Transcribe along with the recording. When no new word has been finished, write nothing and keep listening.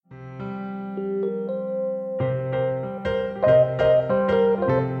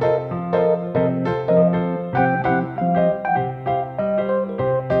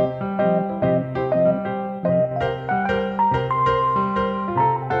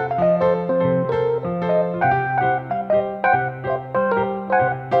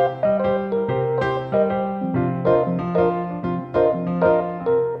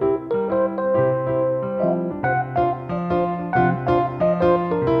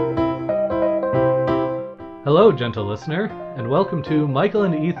Hello, gentle listener, and welcome to Michael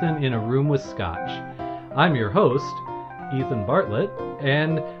and Ethan in a Room with Scotch. I'm your host, Ethan Bartlett,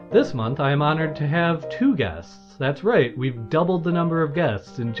 and this month I am honored to have two guests. That's right, we've doubled the number of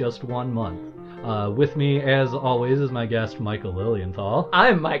guests in just 1 month. With me, as always, is my guest, Michael Lilienthal.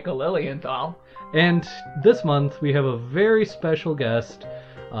 I'm Michael Lilienthal. And this month we have a very special guest,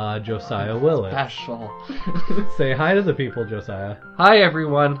 Josiah Willett. Special. Say hi to the people, Josiah. Hi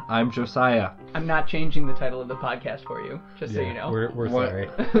everyone, I'm Josiah. I'm not changing the title of the podcast for you, just so you know. We're What? sorry.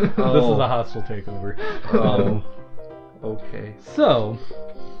 Oh. This is a hostile takeover. Oh, okay. So,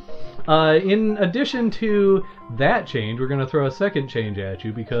 in addition to that change, we're going to throw a second change at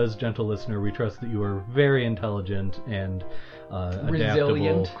you because, gentle listener, we trust that you are very intelligent and adaptable,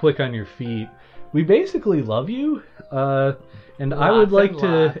 Resilient. quick on your feet. We basically love you, and I Lots would like and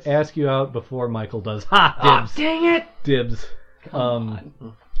to lots. ask you out before Michael does. Ha! Ah, Dibs. dang it! Dibs. Come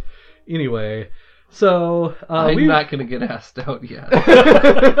on. Anyway, so I'm not gonna get asked out yet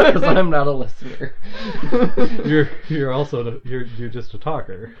because I'm not a listener. you're just a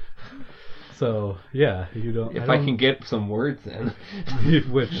talker. So yeah, you don't. If I can get some words in.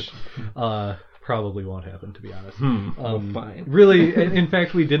 which probably won't happen, to be honest. Well, fine. Really, in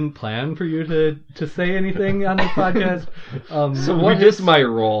fact, we didn't plan for you to say anything on this podcast. So what is my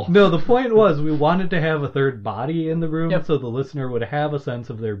role? No, the point was we wanted to have a third body in the room, Yep. so the listener would have a sense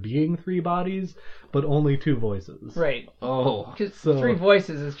of there being three bodies, but only two voices. Right. Oh, Because So- 3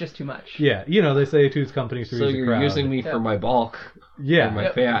 voices is just too much. Yeah, they say two's company, three's so a you're crowd. using me for my bulk, Yeah, for my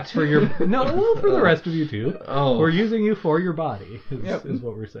Yep. fat. for your for the rest of you too. Oh, We're using you for your body, Yep. is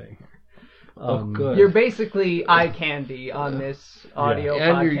what we're saying here. oh, good. You're basically eye candy on this audio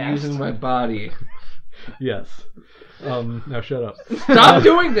and podcast. you're using my body. Yes. Now shut up. Stop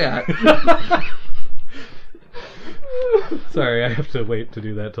doing that. Sorry, I have to wait to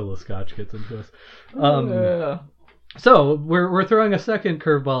do that till the scotch gets into us. Uh, So we're throwing a second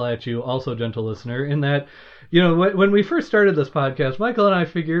curveball at you, also, gentle listener, in that, when we first started this podcast, Michael and I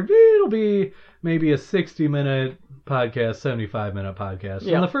figured it'll be maybe a 60-minute podcast, 75-minute podcast.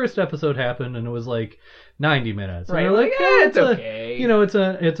 Yeah. And the first episode happened, and it was like 90 minutes. And Right, we're like, "Yeah, it's okay."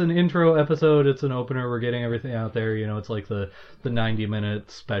 It's an intro episode, it's an opener, we're getting everything out there. It's like the 90-minute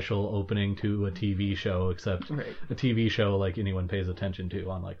special opening to a TV show, except Right. a TV show like anyone pays attention to,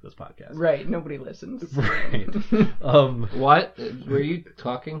 unlike this podcast. right, nobody listens. Right. What? Were you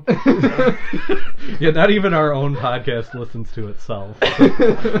talking? Yeah, not even our own podcast listens to itself.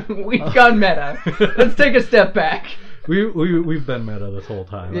 We've gone meta. Let's take a step back. We've been meta this whole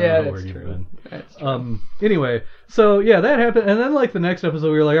time. I Yeah, don't know that's where you've true. been. That's true. Anyway, so yeah, that happened, and then like the next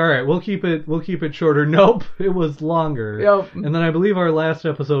episode, we were like, all right, we'll keep it shorter. Nope, it was longer. Yep. And then I believe our last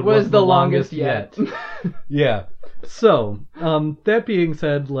episode Was the longest yet. Yeah. So, that being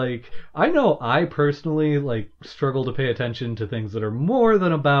said, like, I know I personally, like, struggle to pay attention to things that are more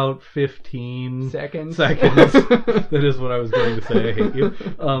than about 15 Seconds. That is what I was going to say. I hate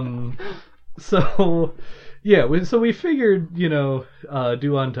you. So, yeah, we figured,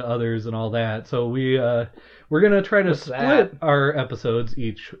 do unto others and all that. So we're gonna try to What's split that? our episodes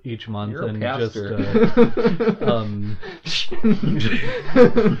each month You're a and pastor.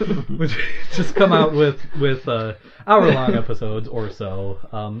 just come out with hour-long episodes or so,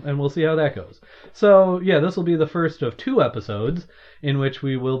 and we'll see how that goes. So yeah, this will be the first of 2 episodes in which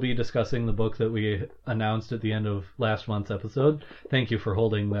we will be discussing the book that we announced at the end of last month's episode. Thank you for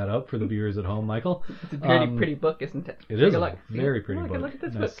holding that up for the viewers at home, Michael. It's a pretty book, isn't it? It Take is a a look. very pretty Look, book. Look at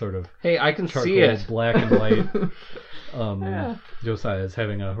this Nice book. sort of Hey, I can charcoal, see it. black and white. Yeah. Josiah is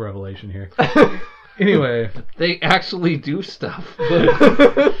having a revelation here. Anyway, They actually do stuff.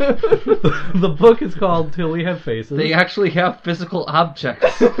 the book is called Till We Have Faces They actually have physical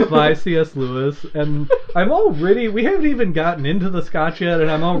objects. by C.S. Lewis, and we haven't even gotten into the scotch yet,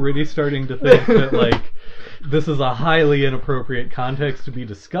 and I'm already starting to think that, like, this is a highly inappropriate context to be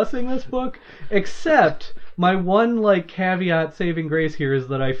discussing this book, except my one, like, caveat saving grace here is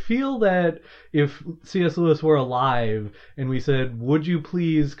that I feel that if C.S. Lewis were alive and we said, would you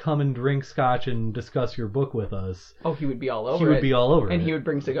please come and drink scotch and discuss your book with us, Oh, he would be all over he would it. be all over And it. he would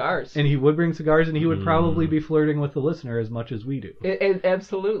bring cigars. And he would bring cigars, and he would probably be flirting with the listener as much as we do.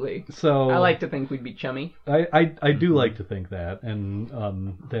 Absolutely. So I like to think we'd be chummy. I do like to think that, and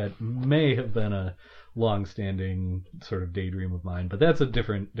that may have been a long-standing sort of daydream of mine, but that's a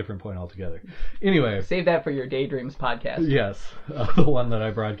different point altogether. Anyway, Save that for your Daydreams podcast. yes, the one that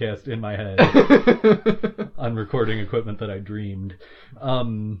I broadcast in my head on recording equipment that I dreamed.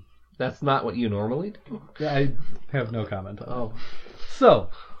 That's not what you normally do. I have no comment on that. Oh. So,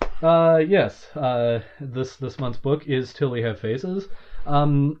 yes, this month's book is Till We Have Faces.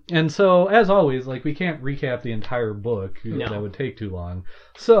 And so, as always, like, we can't recap the entire book. No. That would take too long.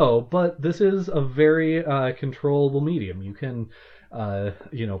 So, but this is a very controllable medium. You can,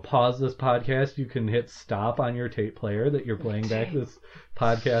 pause this podcast. You can hit stop on your tape player that you're playing back this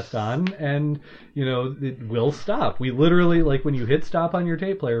podcast on, and, it will stop. We literally, like, when you hit stop on your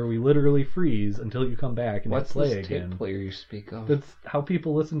tape player, we literally freeze until you come back and hit What's play this again. tape player you speak of? That's how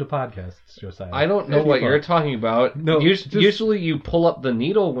people listen to podcasts, Josiah. I don't know what you're talking about. No, Usually you pull up the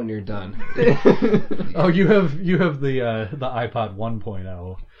needle when you're done. Oh, you have the iPod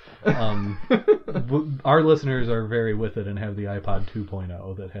 1.0. Our listeners are very with it and have the iPod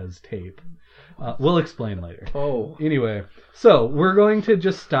 2.0 that has tape. We'll explain later. Oh. Anyway, so we're going to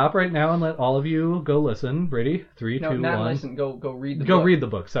just stop right now and let all of you go listen. Brady, 3, 2, 1. not listen. Go read the book. Go read the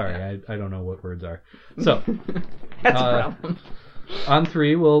book. Sorry, yeah. I don't know what words are. So That's a problem. on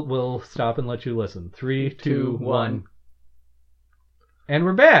 3, we'll stop and let you listen. 3, 2, 1. And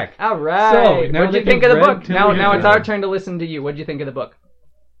we're back. All right. So, now What'd you that think you've of the read book? till Now you're it's done. our turn to listen to you. What'd you think of the book?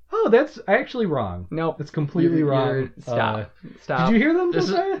 Oh, that's actually wrong. Nope. It's completely wrong. Stop. Did you hear them? This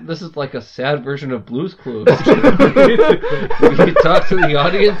Josiah? is like a sad version of Blue's Clues. Basically. You talk to the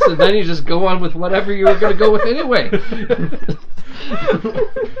audience and then you just go on with whatever you were going to go with anyway.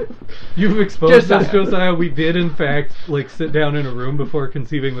 You've exposed Josiah. us, Josiah. We did, in fact, sit down in a room before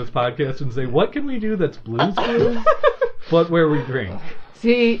conceiving this podcast and say, what can we do that's Blue's Clues, but where we drink?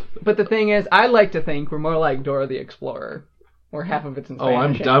 See, but the thing is, I like to think we're more like Dora the Explorer, where half of it's in Spanish. Oh,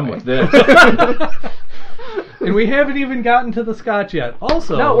 I'm done anyway. with this. And we haven't even gotten to the scotch yet.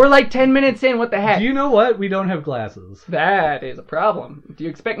 Also, No, we're like 10 minutes in. What the heck? do you know what? We don't have glasses. That is a problem. Do you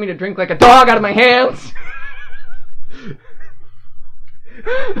expect me to drink like a dog out of my hands?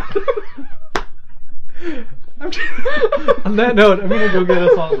 On that note, I'm going to go get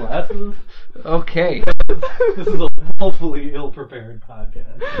us all glasses. Okay. This is a woefully ill-prepared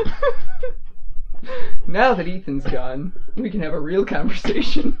podcast. Now that Ethan's gone, we can have a real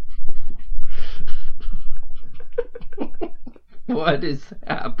conversation. What is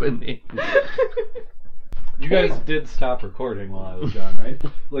happening? You guys did stop recording while I was gone, right?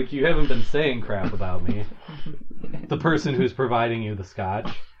 Like, you haven't been saying crap about me. The person who's providing you the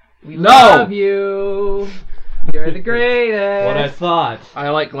scotch. We No! love you. You're the greatest. What I thought. I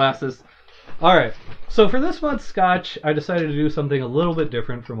like glasses. All right. So for this month's scotch, I decided to do something a little bit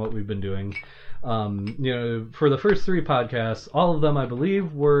different from what we've been doing. For the first 3 podcasts, all of them, I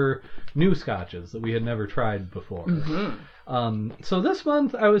believe, were new scotches that we had never tried before. Mm-hmm. So this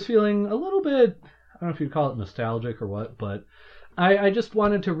month, I was feeling a little bit, I don't know if you'd call it nostalgic or what, but I just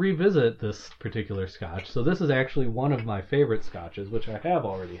wanted to revisit this particular scotch. So this is actually one of my favorite scotches, which I have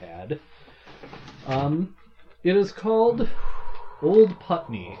already had. It is called Old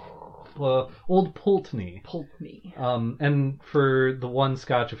Putney. Old Pulteney. Pulteney. And for the one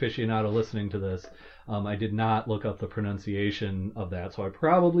Scotch aficionado listening to this, I did not look up the pronunciation of that, so I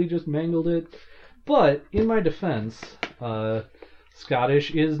probably just mangled it. But in my defense,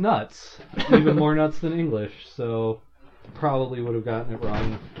 Scottish is nuts. Even more nuts than English, so probably would have gotten it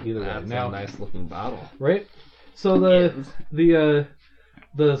wrong either way. That's Now, a nice looking bottle. right? So the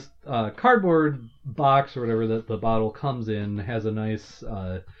cardboard box or whatever that the bottle comes in has a nice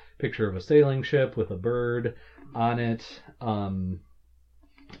picture of a sailing ship with a bird on it. And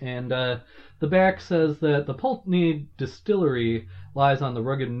the back says that the Pulteney Distillery lies on the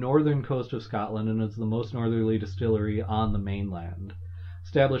rugged northern coast of Scotland and is the most northerly distillery on the mainland.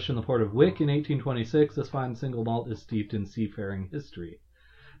 Established in the port of Wick in 1826, this fine single malt is steeped in seafaring history.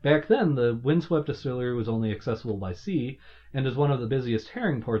 Back then, the windswept distillery was only accessible by sea, and as one of the busiest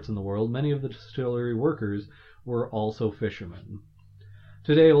herring ports in the world, many of the distillery workers were also fishermen.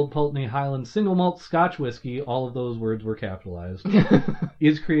 Today, Old Pulteney Highland Single Malt Scotch Whisky, all of those words were capitalized,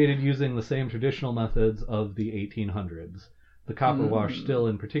 is created using the same traditional methods of the 1800s. The copper wash still,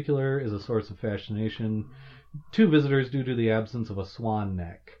 in particular, is a source of fascination to visitors due to the absence of a swan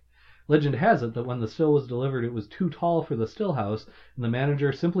neck. Legend has it that when the still was delivered, it was too tall for the still house, and the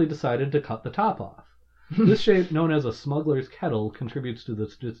manager simply decided to cut the top off. This shape, known as a smuggler's kettle, contributes to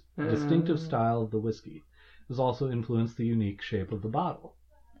the distinctive style of the whiskey. It has also influenced the unique shape of the bottle.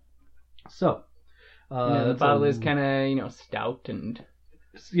 So, the bottle is kind of, stout and...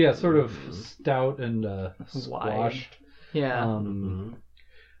 Yeah, sort of stout and squashed. Yeah.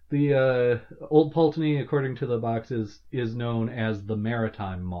 The Old Pulteney, according to the box, is known as the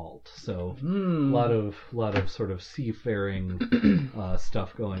maritime malt. So a lot of sort of seafaring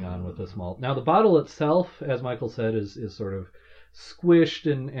stuff going on with this malt. Now the bottle itself, as Michael said, is sort of squished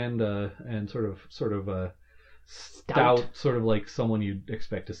and sort of stout, sort of like someone you'd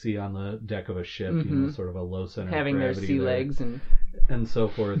expect to see on the deck of a ship. Sort of a low center having of their gravity sea there. legs and and so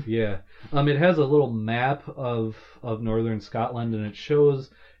forth. Yeah. It has a little map of northern Scotland, and it shows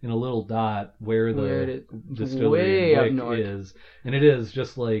in a little dot where the distillery way up Wick north. is, and it is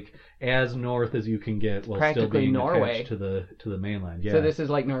just like as north as you can get while still Practically being Norway. attached to the mainland. Yeah. So this is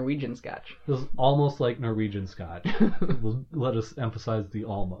like Norwegian Scotch. This is almost like Norwegian Scotch. Let us emphasize the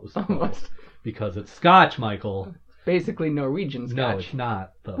almost. though, Almost. because it's Scotch, Michael. Basically Norwegian Scotch. No, it's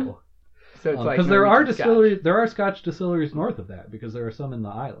not though. So it's like Because there are Norwegian distilleries, there are Scotch distilleries north of that because there are some in the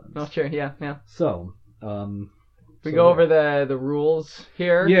islands. Scotch. Oh, sure, yeah. So, We go over the rules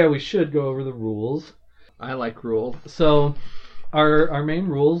here. Yeah, we should go over the rules. I like rules. So, our main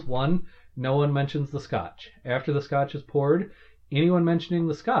rules: 1, no one mentions the Scotch. After the Scotch is poured, anyone mentioning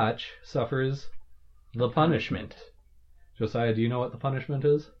the Scotch suffers the punishment. Josiah, do you know what the punishment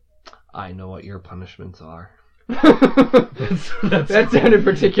is? I know what your punishments are. That sounded Good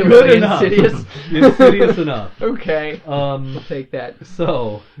particularly enough. insidious. Insidious enough. Okay, I'll take that.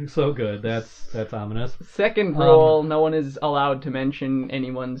 So good. That's ominous. Second rule: no one is allowed to mention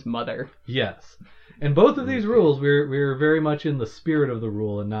anyone's mother. Yes. And both of these rules, we're very much in the spirit of the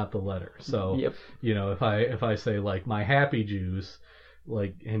rule and not the letter. So, Yep. if I say like my happy juice,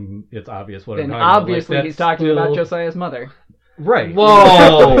 like, and it's obvious what Then I'm talking obviously about. Like, he's that's talking about still- Josiah's mother. Right.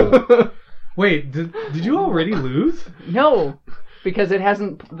 Whoa! Wait, did you already lose? No, because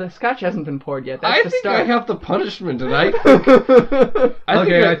the Scotch hasn't been poured yet. That's I the think start. I have the punishment, and I think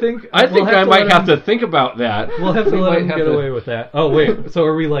I I might have to think about that. We'll have to We let might him have get to- away with that. Oh wait, so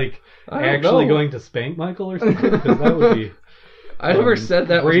are we like I don't actually know. going to spank Michael or something? Because that would be I never said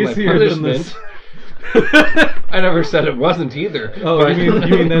that was my racier than punishment. this. I never said it wasn't either. Oh, but- you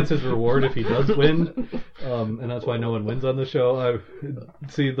mean that's his reward if he does win? And that's why no one wins on the show.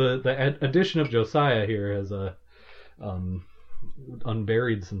 See, the addition of Josiah here has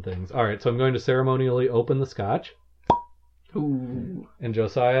unburied some things. All right, so I'm going to ceremonially open the Scotch. Ooh. And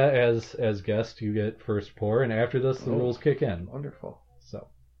Josiah, as guest, you get first pour, and after this, the rules kick in. Wonderful. So.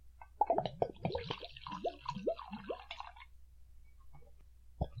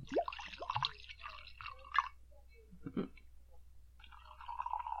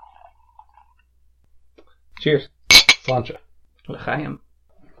 Cheers. Slancha. L'chaim.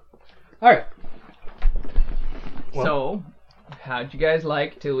 All right. So, how'd you guys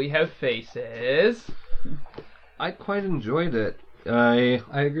like Till We Have Faces? I quite enjoyed it. I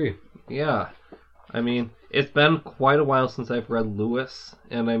agree. Yeah. I mean, it's been quite a while since I've read Lewis,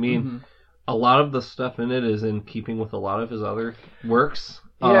 and I mean, a lot of the stuff in it is in keeping with a lot of his other works.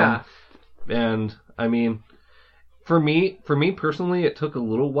 Yeah. And I mean, for me personally, it took a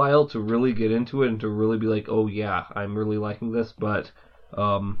little while to really get into it and to really be like, oh yeah, I'm really liking this. But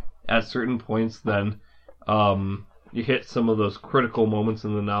at certain points, then you hit some of those critical moments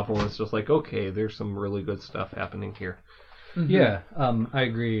in the novel, and it's just like, okay, there's some really good stuff happening here. Yeah, I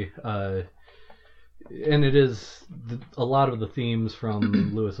agree. And it is a lot of the themes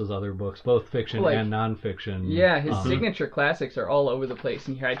from Lewis's other books, both fiction Like- and nonfiction. Yeah, his signature classics are all over the place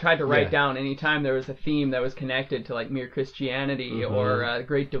in here. I tried to write down any time there was a theme that was connected to like Mere Christianity or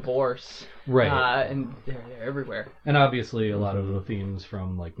Great Divorce. Right. And they're everywhere. And obviously a lot of the themes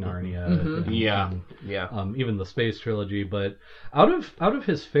from like Narnia. And, Yeah. even the space trilogy. But out of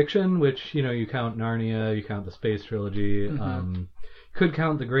his fiction, which you count Narnia, you count the space trilogy, could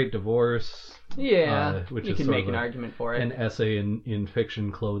count the Great Divorce. Yeah, which you is can sort make of an argument for it. An essay in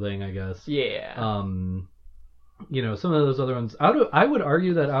fiction clothing, I guess. Yeah. Some of those other ones. I would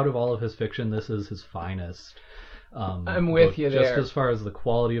argue that out of all of his fiction, this is his finest. I'm with book, you just there. as far as the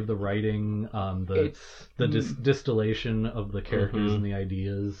quality of the writing, the distillation of the characters and the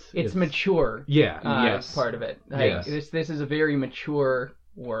ideas. It's mature. Yeah. Yes. Part of it. Yes. This is a very mature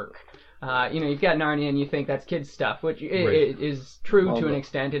work. You've got Narnia and you think that's kids stuff, which it is true to an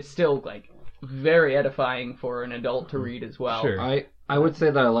extent. It's still like very edifying for an adult to read as well. Sure. I would say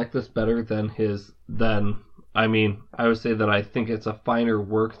that I like this better than I would say that I think it's a finer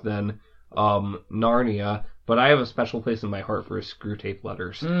work than Narnia, but I have a special place in my heart for his Screwtape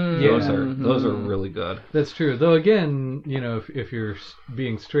Letters. Those are really good. That's true. Though again, if you're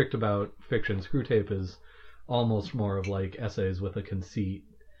being strict about fiction, Screwtape is almost more of like essays with a conceit.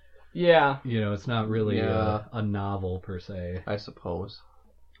 Yeah. It's not really a novel per se. I suppose.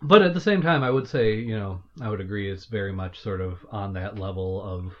 But at the same time, I would say, I would agree it's very much sort of on that level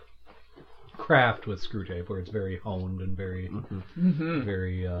of craft with Screwtape, where it's very honed and very,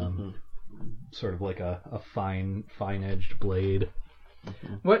 very sort of like a fine-edged blade.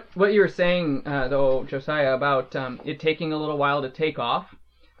 What you were saying, though, Josiah, about it taking a little while to take off,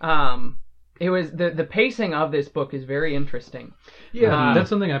 it was the pacing of this book is very interesting. Yeah, that's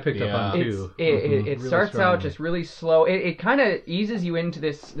something I picked up on too. It Really starts strongly. out just really slow. It kind of eases you into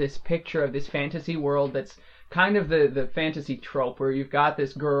this picture of this fantasy world that's kind of the fantasy trope where you've got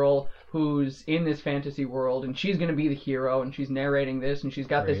this girl who's in this fantasy world and she's going to be the hero and she's narrating this and she's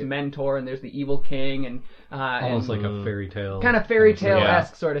got this mentor and there's the evil king and almost like a fairy tale. Kind of fairy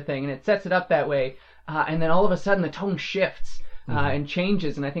tale-esque sort of thing, and it sets it up that way. And then all of a sudden the tone shifts and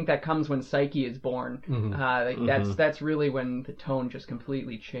changes, and I think that comes when Psyche is born. That's really when the tone just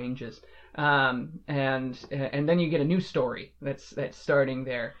completely changes. And then you get a new story that's starting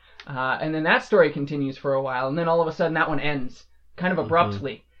there. And then that story continues for a while, and then all of a sudden that one ends kind of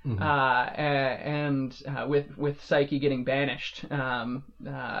abruptly. With Psyche getting banished to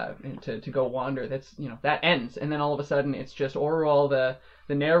go wander, that ends, and then all of a sudden it's just Orwell, the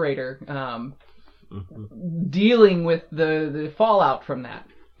narrator, dealing with the fallout from that,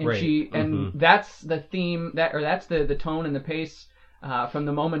 and that's the theme that's the tone and the pace from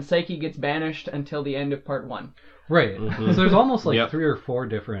the moment Psyche gets banished until the end of part 1. Right. So there's almost like 3 or 4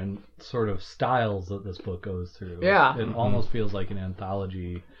 different sort of styles that this book goes through. Yeah. It almost feels like an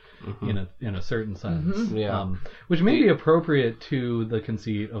anthology in a certain sense. Yeah. Which may be appropriate to the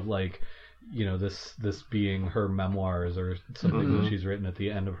conceit of like, this being her memoirs or something that she's written at the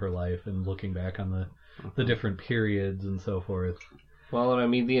end of her life and looking back on the different periods and so forth. Well, and I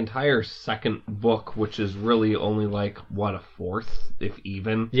mean, the entire second book, which is really only like, a fourth, if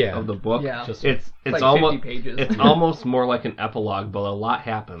even, of the book. Yeah. It's like almost 50 pages. It's almost more like an epilogue, but a lot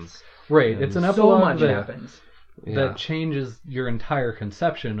happens. Right. And it's an so epilogue much that happens. that changes your entire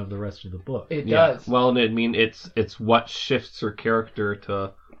conception of the rest of the book. It does. Well, and I mean, it's what shifts her character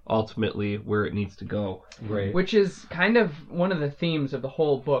to ultimately where it needs to go. Right. Which is kind of one of the themes of the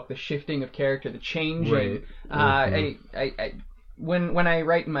whole book, the shifting of character, the changing. Right. When I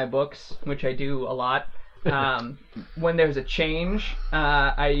write in my books, which I do a lot, when there's a change,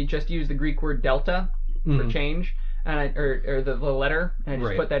 I just use the Greek word delta for change, and or the letter, and I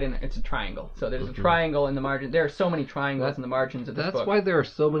just put that in. It's a triangle. So there's a triangle in the margin. There are so many triangles in the margins of this book. That's why there are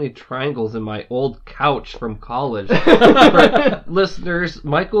so many triangles in my old couch from college. For listeners,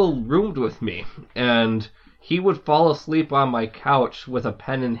 Michael roomed with me, and he would fall asleep on my couch with a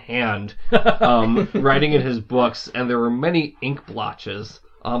pen in hand, writing in his books, and there were many ink blotches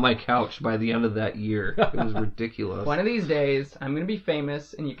on my couch by the end of that year. It was ridiculous. One of these days, I'm going to be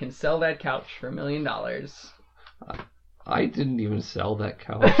famous, and you can sell that couch for $1 million. I didn't even sell that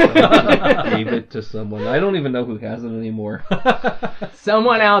couch. I gave it to someone. I don't even know who has it anymore.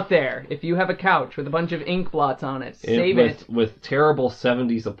 Someone out there, if you have a couch with a bunch of ink blots on it, save it. With terrible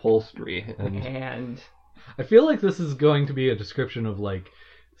 70s upholstery. And I feel like this is going to be a description of like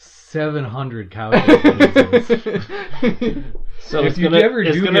 700 couches. So if you ever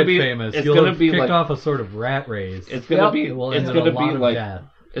do get famous, you'll have kicked off a sort of rat race. It's gonna be. It's gonna be like death.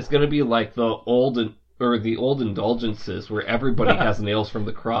 It's gonna be like the old indulgences where everybody has nails from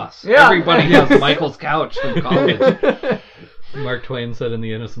the cross. Yeah. Everybody has Michael's couch from college. Mark Twain said in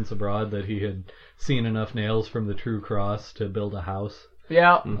The Innocents Abroad that he had seen enough nails from the true cross to build a house.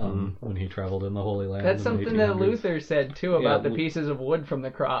 Yeah. When he traveled in the Holy Land. That's something that 1800s. Luther said, too, about the pieces of wood from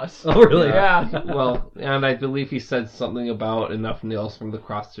the cross. Oh, really? Yeah. Well, and I believe he said something about enough nails from the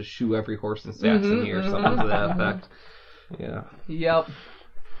cross to shoe every horse in Saxony or something to that effect. Yeah. Yep.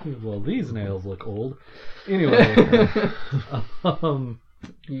 Well, these nails look old. Anyway.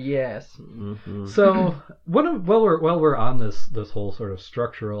 Yes. So, while we're on this whole sort of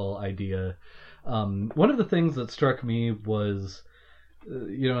structural idea, one of the things that struck me was,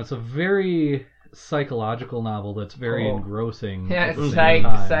 it's a very psychological novel that's very engrossing. Yeah, it's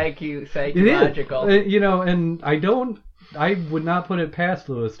psychological. And I would not put it past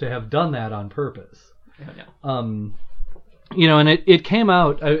Lewis to have done that on purpose. No. And it came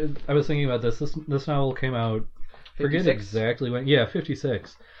out. I was thinking about this. This novel came out. 56? Forget exactly when. Yeah,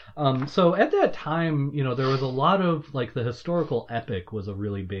 56. So at that time, there was a lot of like the historical epic was a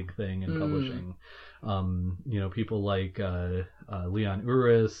really big thing in publishing. People like Leon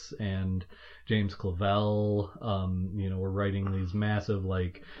Uris and James Clavell, were writing these massive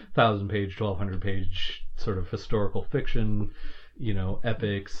like 1,000-page, 1,200-page sort of historical fiction,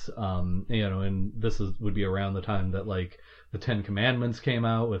 epics. And this would be around the time that like the Ten Commandments came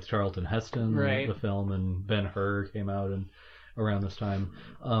out with Charlton Heston, the film, and Ben-Hur came out and around this time.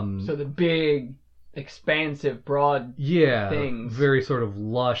 So the big, expansive, broad things. Very sort of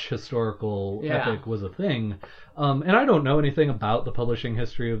lush historical epic was a thing. And I don't know anything about the publishing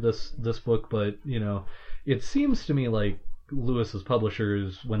history of this book, but it seems to me like Lewis's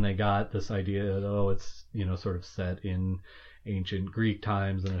publishers, when they got this idea that it's sort of set in ancient Greek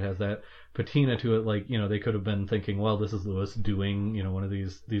times, and it has that patina to it. Like, they could have been thinking, well, this is Lewis doing, one of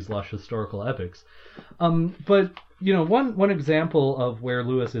these lush historical epics. But, one example of where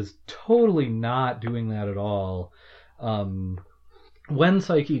Lewis is totally not doing that at all, when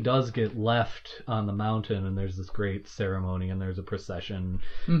Psyche does get left on the mountain, and there's this great ceremony, and there's a procession,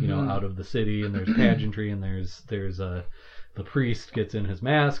 out of the city, and there's pageantry, and there's the priest gets in his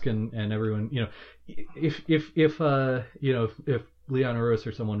mask, and everyone, if Leon Uris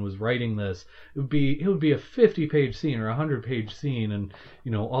or someone was writing this, it would be a 50-page scene or a 100-page scene, and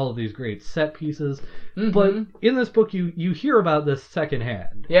all of these great set pieces. But in this book, you hear about this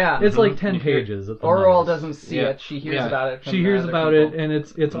secondhand. Yeah, it's like 10 pages. Orwell doesn't see it; she hears about it. She hears about it, and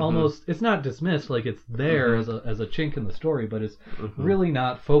it's almost, it's not dismissed, like it's there as a chink in the story, but it's really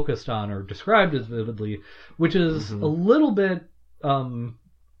not focused on or described as vividly, which is a little bit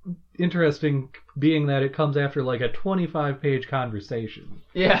interesting, being that it comes after like a 25-page conversation.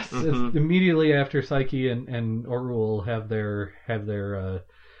 Yes, it's immediately after Psyche and Orwell have their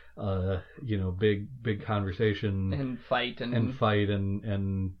big conversation and fight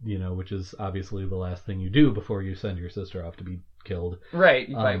and which is obviously the last thing you do before you send your sister off to be killed. Right,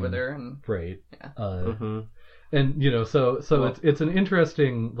 you fight with her and right. Yeah. And so it's an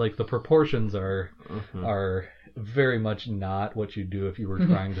interesting, like, the proportions are very much not what you do if you were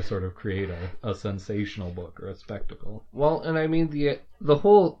trying to sort of create a sensational book or a spectacle. Well, and I mean the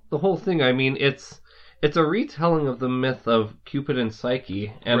whole thing, I mean it's a retelling of the myth of Cupid and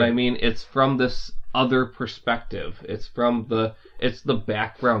Psyche, and right. I mean it's from this other perspective. It's the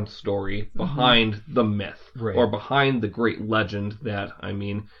background story behind the myth, right. or behind the great legend that, I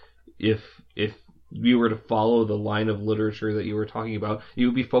mean, if you were to follow the line of literature that you were talking about, you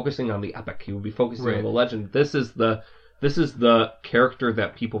would be focusing on the epic. You would be focusing right. on the legend. This is the character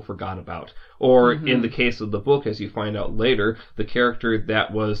that people forgot about. Or in the case of the book, as you find out later, the character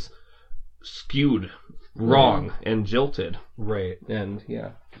that was skewed, wrong, and jilted. Right. And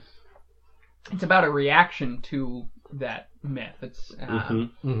yeah. It's about a reaction to that myth. It's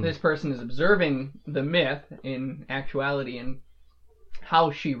this person is observing the myth in actuality, and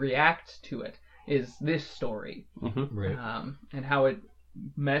how she reacts to it is this story, right. And how it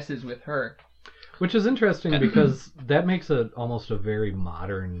messes with her. Which is interesting because that makes it almost a very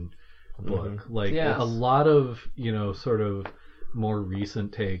modern book. Like, yes. a lot of, sort of more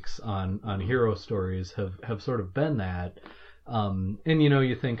recent takes on hero stories have sort of been that. And,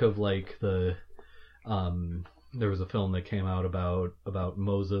 you think of, like, there was a film that came out about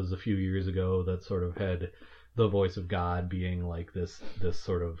Moses a few years ago that sort of had the voice of God being like this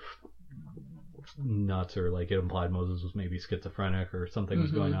sort of nuts, or like it implied Moses was maybe schizophrenic or something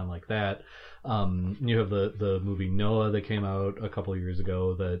was going on like that. You have the movie Noah that came out a couple of years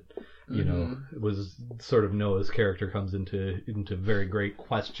ago that it was sort of Noah's character comes into very great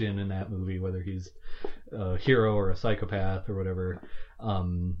question in that movie, whether he's a hero or a psychopath or whatever.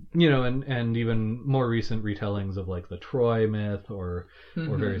 And even more recent retellings of like the Troy myth or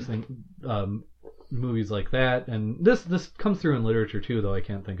various things, movies like that. And this comes through in literature too, though I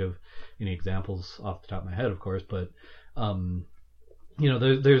can't think of any examples off the top of my head, of course, but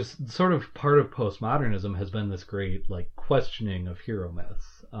there's sort of part of postmodernism has been this great like questioning of hero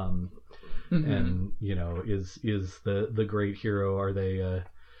myths, and is the great hero, are they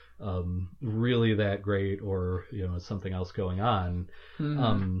really that great, or is something else going on?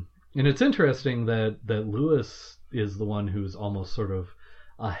 And it's interesting that Lewis is the one who's almost sort of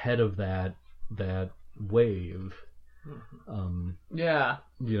ahead of that wave.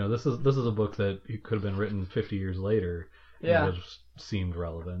 This is a book that could have been written 50 years later. Yeah, and it just seemed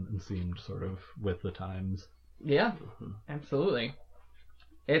relevant and seemed sort of with the times. Yeah, absolutely.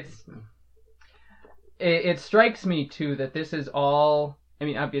 It strikes me too that this is all. I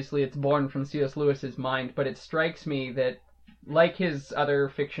mean, obviously it's born from C.S. Lewis's mind, but it strikes me that, like his other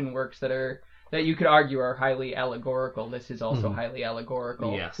fiction works that you could argue are highly allegorical, this is also highly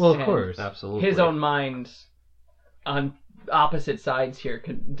allegorical. Yes. Well, of course. Absolutely. His own mind on opposite sides here,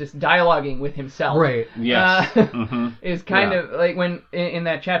 just dialoguing with himself. Right. Yes. Is kind of like when in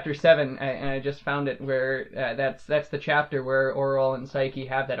that chapter 7, and I just found it where that's the chapter where Orwell and Psyche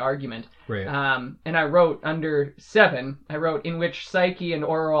have that argument. Right. And I wrote under 7, in which Psyche and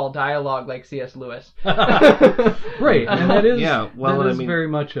Orwell dialogue like C.S. Lewis. Right. And that is very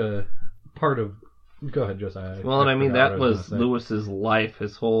much a part of. Go ahead, Josiah. Well, and I mean that was Lewis's life,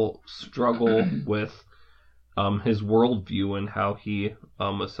 his whole struggle with his worldview and how he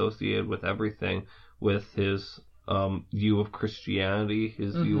associated with everything, with his view of Christianity,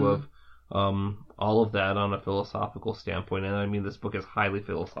 his view of all of that on a philosophical standpoint. And I mean, this book is highly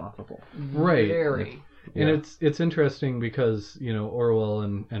philosophical. Right. Very. And Yeah. it's interesting because, Orwell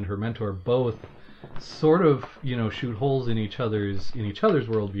and her mentor both sort of, shoot holes in each other's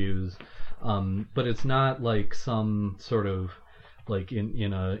worldviews, but it's not like some sort of like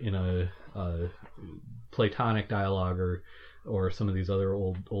in a Platonic dialogue or some of these other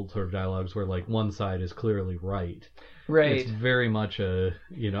old sort of dialogues where like one side is clearly right. Right. It's very much you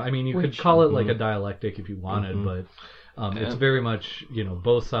could call it like a dialectic if you wanted, but it's very much,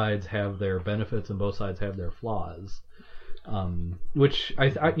 both sides have their benefits and both sides have their flaws. Which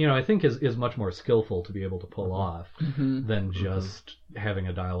I think is much more skillful to be able to pull off than just having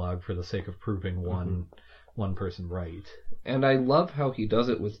a dialogue for the sake of proving one person right. And I love how he does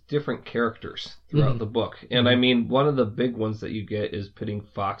it with different characters throughout the book. And I mean, one of the big ones that you get is pitting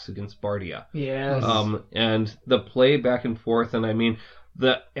Fox against Bardia. Yes. And the play back and forth. And I mean,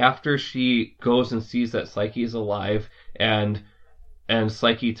 after she goes and sees that Psyche is alive, and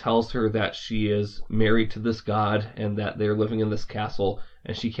Psyche tells her that she is married to this god and that they're living in this castle,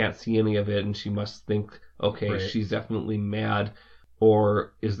 and she can't see any of it, and she must think, okay, Right. she's definitely mad.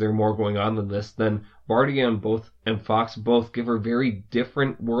 Or is there more going on than this? Then Bardia and Fox both give her very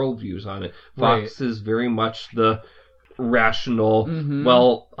different worldviews on it. Fox is very much the rational,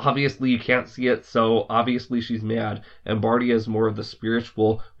 well, obviously you can't see it, so obviously she's mad. And Bardia is more of the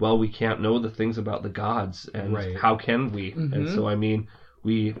spiritual, well, we can't know the things about the gods, and how can we? And so, I mean,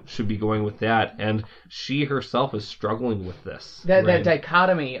 we should be going with that. And she herself is struggling with this. That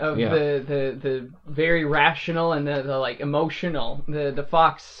dichotomy of the very rational and the like emotional. The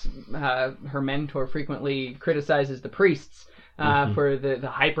Fox, her mentor, frequently criticizes the priests for the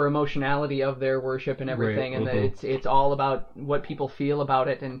hyper emotionality of their worship and everything, and that it's all about what people feel about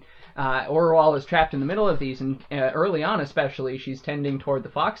it. And Orwell is trapped in the middle of these, and early on especially, she's tending toward the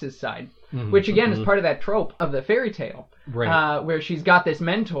Fox's side, which again is part of that trope of the fairy tale, where she's got this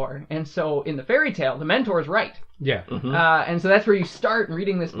mentor, and so in the fairy tale, the mentor is right. Yeah. And so that's where you start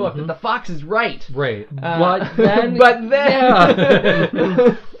reading this book, that the Fox is right. Right. But then...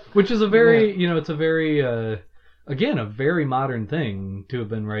 Which is a very, it's a very, again, a very modern thing to have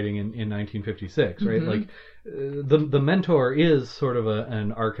been writing in 1956, right? Like, the mentor is sort of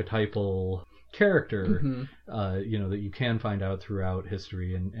an archetypal character, that you can find out throughout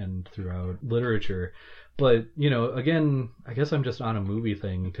history and throughout literature. But, again, I guess I'm just on a movie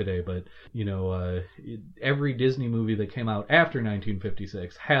thing today, but, every Disney movie that came out after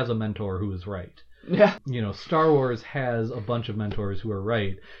 1956 has a mentor who is right. Yeah. Star Wars has a bunch of mentors who are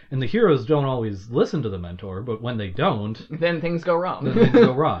right, and the heroes don't always listen to the mentor, but when they don't, then things go wrong.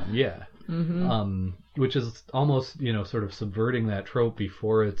 Yeah. Which is almost, sort of subverting that trope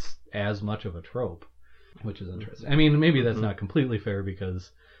before it's as much of a trope, which is interesting. I mean, maybe that's not completely fair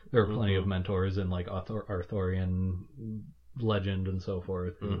because there are plenty of mentors in like Arthurian legend and so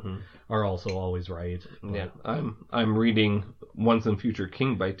forth are also always right. But... Yeah, I'm reading Once and Future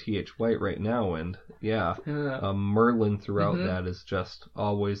King by T.H. White right now, and Merlin throughout that is just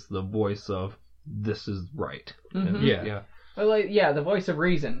always the voice of this is right. And, Well, the voice of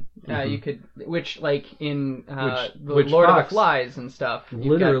reason. You could, which like in which Lord Fox of the Flies and stuff, you've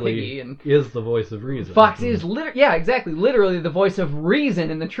literally got Piggy and is the voice of reason. Fox is literally the voice of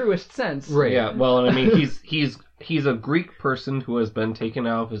reason in the truest sense. Right. Yeah. Well, and I mean he's a Greek person who has been taken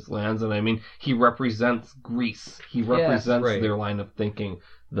out of his lands, and I mean he represents Greece. He represents their line of thinking.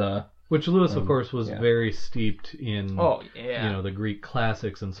 Which Lewis, of course, was very steeped in. The Greek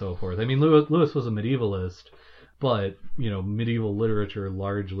classics and so forth. I mean, Lewis was a medievalist. But, medieval literature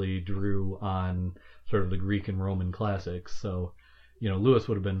largely drew on sort of the Greek and Roman classics. So, Lewis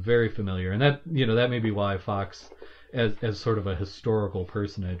would have been very familiar. And that, that may be why Fox, as sort of a historical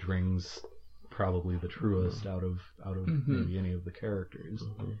personage, rings probably the truest out of maybe any of the characters.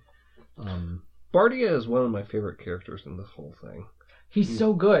 Bardia is one of my favorite characters in this whole thing. He's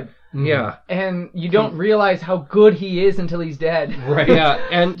so good. Yeah. And you don't realize how good he is until he's dead. Right. Yeah,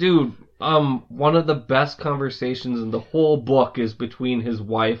 and dude... one of the best conversations in the whole book is between his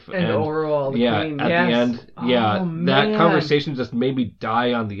wife and Orwell, the queen. At the end. That conversation just made me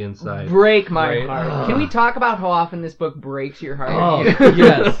die on the inside. Break my heart. Can we talk about how often this book breaks your heart? Oh,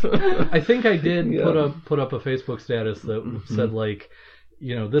 yes. I think I did put up a Facebook status that said, like,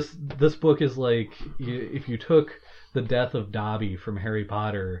 this book is like if you took the death of Dobby from Harry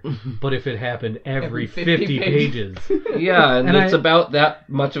Potter, but if it happened every 50 pages. Yeah, and it's about that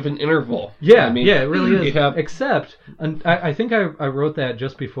much of an interval. Yeah, I mean, it really is. Have... Except, and I think I wrote that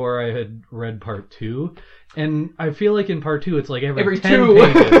just before I had read part 2, and I feel like in part 2 it's like every 10 2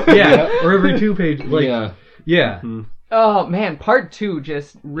 pages. Or every 2 pages. Like, yeah. Mm-hmm. Oh man, part 2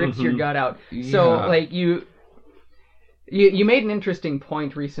 just rips your gut out. So like You made an interesting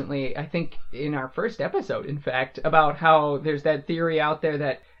point recently, I think in our first episode, in fact, about how there's that theory out there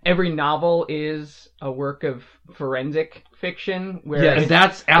that every novel is a work of forensic fiction. Where and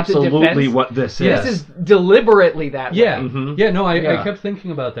that's absolutely what this is. This is deliberately that way. I kept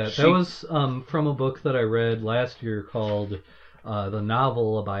thinking about that. That was from a book that I read last year called The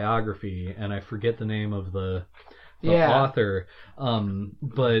Novel, a Biography, and I forget the name of the author.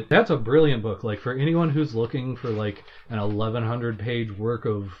 But that's a brilliant book. Like, for anyone who's looking for like an 1,100 page work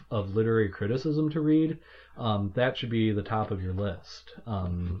of literary criticism to read, that should be the top of your list.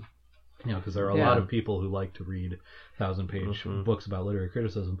 Because there are a lot of people who like to read 1,000-page books about literary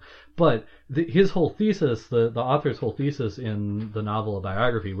criticism. But his whole thesis, the author's whole thesis in the novel, A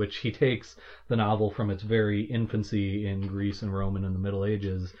Biography, which he takes the novel from its very infancy in Greece and Rome and in the Middle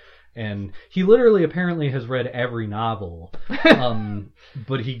Ages, and he literally apparently has read every novel,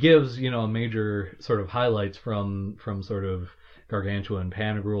 but he gives, major sort of highlights from sort of Gargantua and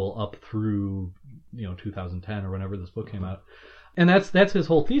Pantagruel up through, 2010 or whenever this book came out. And that's his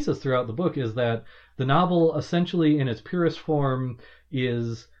whole thesis throughout the book, is that the novel, essentially in its purest form,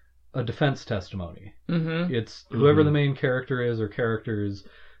 is a defense testimony. Mm-hmm. It's whoever the main character is or characters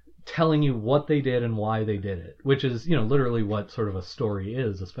telling you what they did and why they did it, which is, literally what sort of a story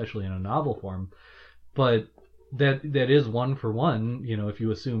is, especially in a novel form. But that is one for one, if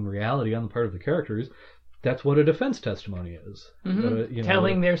you assume reality on the part of the characters, that's what a defense testimony is. Mm-hmm.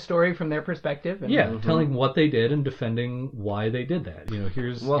 Telling their story from their perspective. And telling what they did and defending why they did that.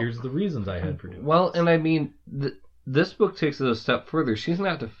 Here's the reasons I had for doing Well, and I mean, this book takes it a step further. She's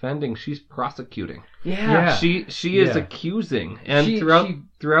not defending, she's prosecuting. Yeah. She is accusing. And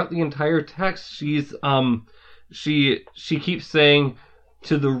throughout the entire text, she's she keeps saying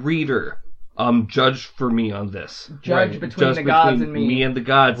to the reader, judge for me on this. Judge between the gods and me. Me and the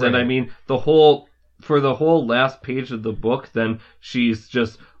gods. Right. And I mean, for the whole last page of the book, then she's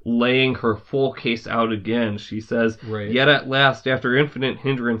just laying her full case out again. She says, Yet at last, after infinite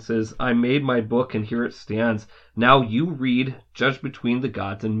hindrances, I made my book, and here it stands. Now you read, judge between the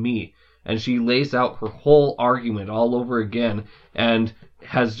gods and me. And she lays out her whole argument all over again, and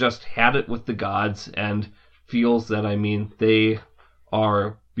has just had it with the gods, and feels that, they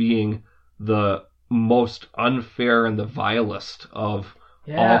are being the most unfair and the vilest of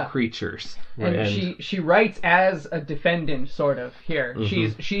all creatures. And she writes as a defendant, sort of, here.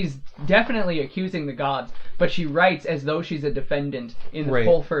 Mm-hmm. She's definitely accusing the gods, but she writes as though she's a defendant in the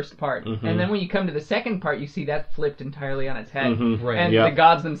whole first part. Mm-hmm. And then when you come to the second part, you see that flipped entirely on its head. Mm-hmm. And the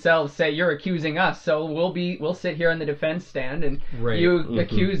gods themselves say, you're accusing us, so we'll sit here on the defense stand, and you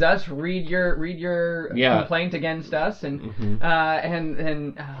accuse us, read your complaint against us, and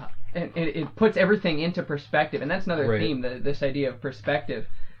and it puts everything into perspective, and that's another theme, this idea of perspective.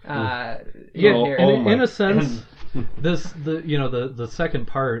 In a sense, the second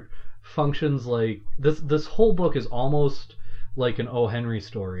part functions like this whole book is almost like an O. Henry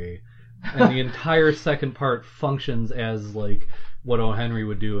story, and the entire second part functions as like what O. Henry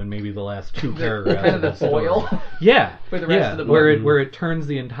would do in maybe the last two paragraphs kind of the foil. For the rest of the book, where it turns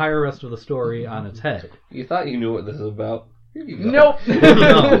the entire rest of the story on its head. You thought you knew what this is about. Nope.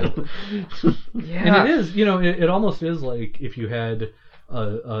 No. And it is, it almost is like if you had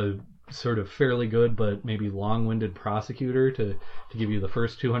a sort of fairly good but maybe long-winded prosecutor to give you the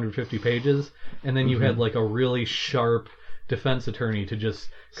first 250 pages, and then you had like a really sharp defense attorney to just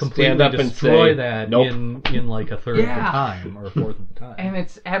completely destroy that in like a third of the time or a fourth of the time. And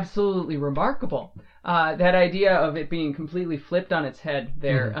it's absolutely remarkable. That idea of it being completely flipped on its head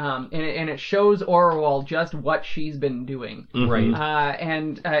there, and it shows Orual just what she's been doing. Right.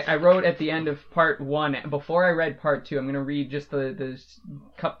 And I wrote at the end of part 1, before I read part 2, I'm going to read just the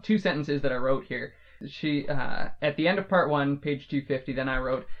 2 sentences that I wrote here. She, at the end of part 1, page 250, then I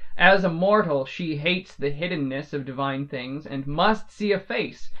wrote, as a mortal, she hates the hiddenness of divine things, and must see a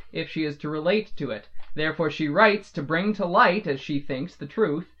face, if she is to relate to it. Therefore she writes to bring to light, as she thinks, the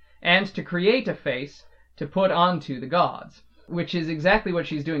truth, and to create a face to put onto the gods, which is exactly what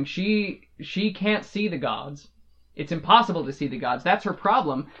she's doing. She can't see the gods. It's impossible to see the gods. That's her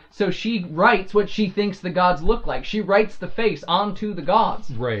problem. So she writes what she thinks the gods look like. She writes the face onto the gods.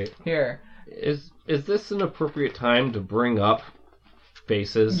 Right. Here. Is this an appropriate time to bring up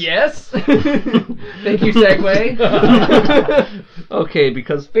faces? Yes. Thank you, segue. Okay,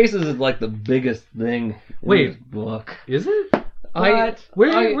 because faces is like the biggest thing in this book. Is it? What?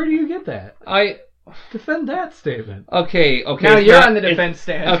 Where do you get that? Defend that statement. Okay. Now you're on the defense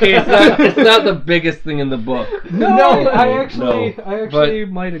stand. Okay, it's not the biggest thing in the book. No, I actually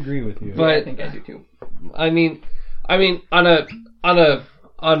might agree with you. But I think I do too. I mean,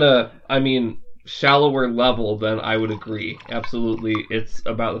 shallower level, then I would agree. Absolutely, it's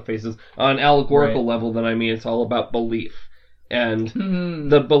about the faces. On an allegorical level, then I mean it's all about belief, and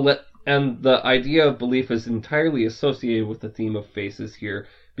the idea of belief is entirely associated with the theme of faces here.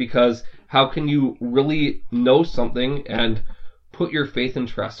 Because how can you really know something and put your faith and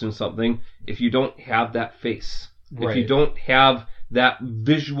trust in something if you don't have that face? If you don't have that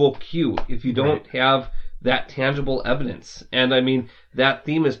visual cue? If you don't have that tangible evidence? And I mean, that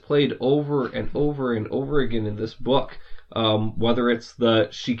theme is played over and over and over again in this book. Whether it's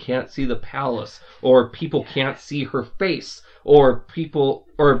she can't see the palace, or people can't see her face, or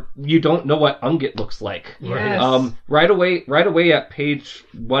you don't know what Ungit looks like. Yes. Right away at page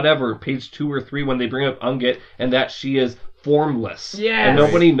 2 or 3, when they bring up Ungit and that she is formless. Yes. And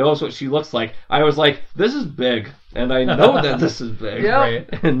nobody knows what she looks like. I was like, this is big, and I know that this is big. Yep. Right.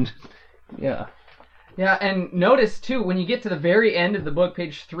 And Yeah, and notice too, when you get to the very end of the book,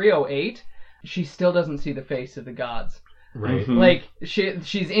 page 308, she still doesn't see the face of the gods. Right. Mhm. Like,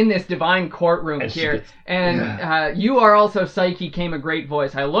 she's in this divine courtroom And here, you are also Psyche, came a great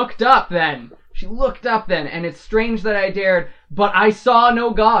voice. I looked up then. She looked up then, and it's strange that I dared, but I saw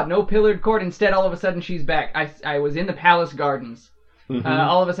no god, no pillared court. Instead, all of a sudden, she's back. I was in the palace gardens.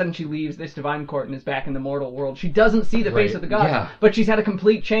 All of a sudden, she leaves this divine court and is back in the mortal world. She doesn't see the face of the gods, but she's had a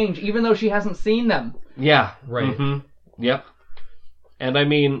complete change, even though she hasn't seen them. Yeah. Right. Mm-hmm. Yep. And I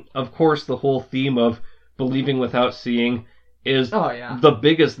mean, of course, the whole theme of believing without seeing is the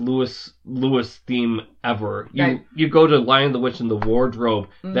biggest Lewis theme ever. You go to Lion, the Witch, and the Wardrobe.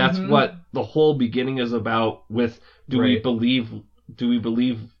 That's what the whole beginning is about. With do we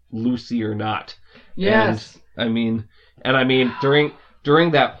believe Lucy or not? Yes. And I mean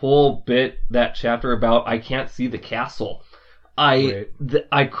during that whole bit, that chapter about I can't see the castle, I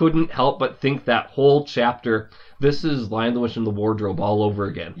couldn't help but think that whole chapter, this is Lion, the Witch, and the Wardrobe all over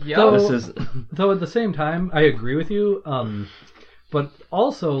again. Yep. Though at the same time, I agree with you. But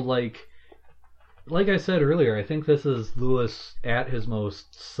also, like I said earlier, I think this is Lewis at his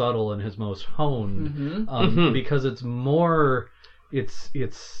most subtle and his most honed, because it's more, it's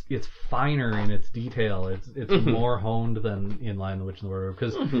finer in its detail. It's more honed than in Lion, the Witch, and the Wardrobe.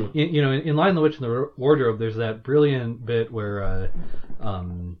 Because in Lion, the Witch, and the Wardrobe, there's that brilliant bit where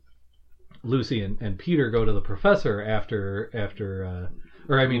Lucy and Peter go to the professor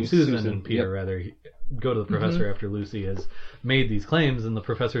Susan and Peter rather go to the professor after Lucy has made these claims, and the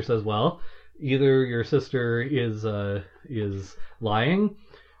professor says, well, either your sister is lying,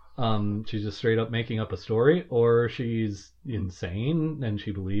 she's just straight up making up a story, or she's insane and she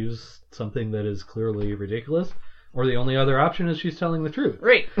believes something that is clearly ridiculous, or the only other option is she's telling the truth.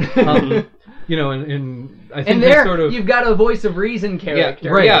 Right. And I think and there sort of, you've got a voice of reason character,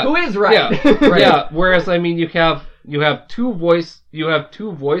 who is right. Yeah. Whereas I mean, you have two voices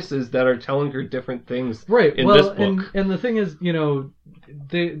that are telling her different things. Right. In this book. And the thing is,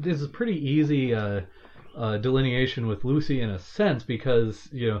 this is pretty easy delineation with Lucy in a sense, because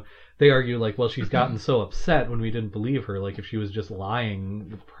they argue like, well, she's gotten so upset when we didn't believe her. Like, if she was just lying,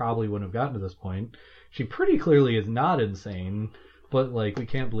 we probably wouldn't have gotten to this point. She pretty clearly is not insane, but like we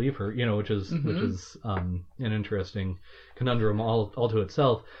can't believe her, which is an interesting conundrum all to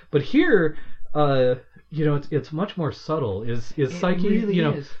itself. But here, it's much more subtle. Is Psyche?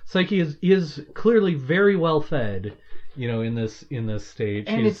 Really Psyche is clearly very well fed. In this stage,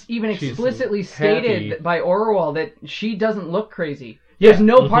 and it's even explicitly stated by Orwell that she doesn't look crazy. Yeah. There's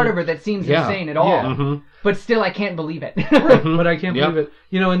no part of her that seems insane at all. Yeah. But still, I can't believe it. But I can't believe it.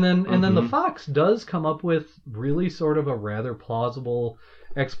 And then the Fox does come up with really sort of a rather plausible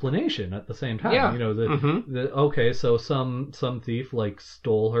explanation at the same time. Yeah. Okay, so some thief like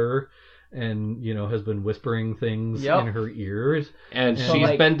stole her and has been whispering things in her ears, and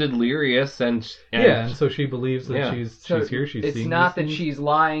she's been delirious, and so she believes that she's here. It's not that she's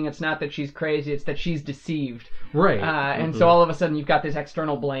lying. It's not that she's crazy. It's that she's deceived. Right. And so all of a sudden you've got this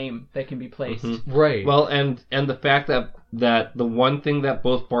external blame that can be placed. Right. Well, and the fact that the one thing that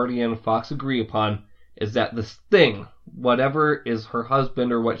both Barty and Fox agree upon is that this thing, whatever is her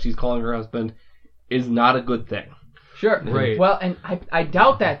husband or what she's calling her husband, is not a good thing. Sure. Right. Well, and I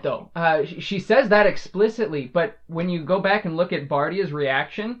doubt that, though. She says that explicitly, but when you go back and look at Bardia's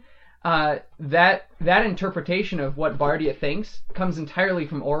reaction, that interpretation of what Bardia thinks comes entirely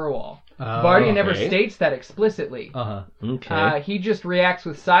from Orwell. Bardia never states that explicitly. Okay. He just reacts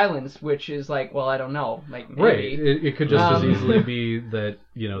with silence, which is like, well, I don't know. Like, maybe. Right. It could just as easily be that,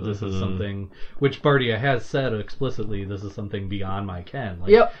 this is something which Bardia has said explicitly, this is something beyond my ken.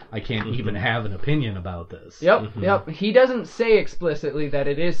 Like, I can't even have an opinion about this. Yep. He doesn't say explicitly that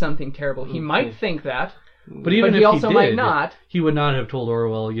it is something terrible. He might think that, But even But if he also did, might not. he would not have told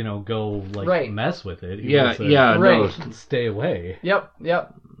Orwell, go mess with it. He would have said, Right. stay away. Yep.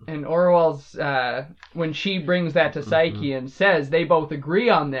 And Orwell's when she brings that to Psyche and says they both agree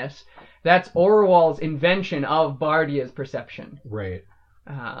on this, that's Orwell's invention of Bardia's perception. Right.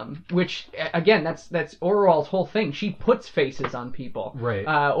 Which again, that's Orwell's whole thing. She puts faces on people, right?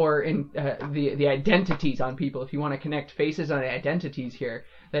 Or in the identities on people. If you want to connect faces on identities here,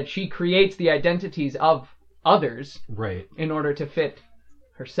 that she creates the identities of others, right, in order to fit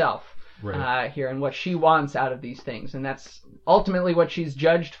herself, right, here, and what she wants out of these things, and that's ultimately what she's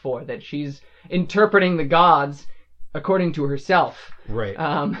judged for. That she's interpreting the gods according to herself, right.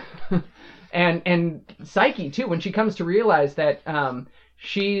 And Psyche too, when she comes to realize that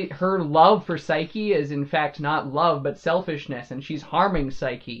her love for Psyche is in fact not love but selfishness, and she's harming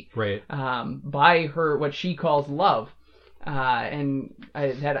Psyche, right, by her what she calls love, and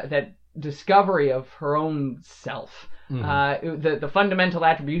that discovery of her own self. The fundamental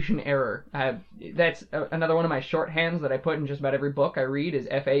attribution error. That's another one of my shorthands that I put in just about every book I read is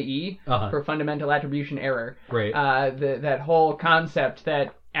FAE, for fundamental attribution error. Right. That whole concept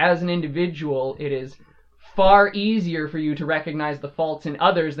that as an individual, it is far easier for you to recognize the faults in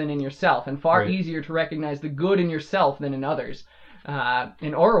others than in yourself, and far easier to recognize the good in yourself than in others.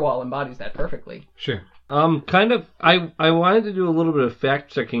 And Orwell embodies that perfectly. Sure. I wanted to do a little bit of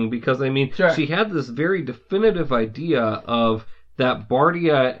fact checking because she had this very definitive idea of that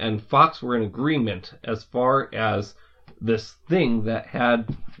Bardia and Fox were in agreement as far as this thing that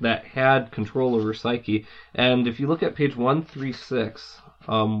had control over Psyche. And if you look at page 136,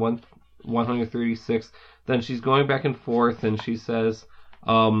 136, then she's going back and forth and she says,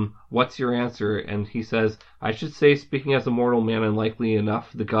 what's your answer? And he says, I should say, speaking as a mortal man, and likely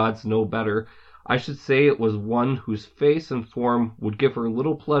enough, the gods know better. I should say it was one whose face and form would give her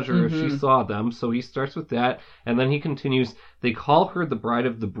little pleasure if she saw them. So he starts with that, and then he continues, they call her the bride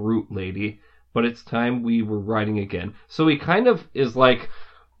of the brute, lady, but it's time we were riding again. So he kind of is like,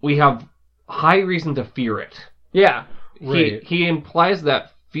 we have high reason to fear it. Yeah. Right. He implies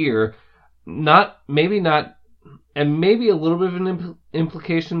that fear, maybe not, and maybe a little bit of an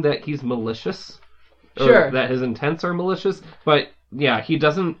implication that he's malicious. Sure. Or that his intents are malicious, but yeah, he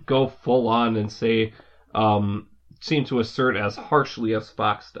doesn't go full on and say, seem to assert as harshly as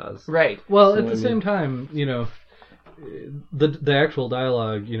Fox does. Right. Well, at the same time, the actual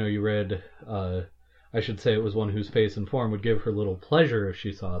dialogue, you read, I should say it was one whose face and form would give her little pleasure if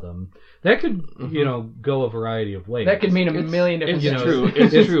she saw them. That could, go a variety of ways. That could mean a million different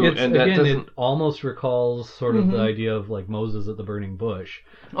things. It's true. And that again, it almost recalls sort of the idea of like Moses at the burning bush.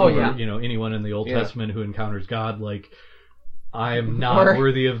 Oh, or, yeah. Anyone in the Old Testament who encounters God, like, I am not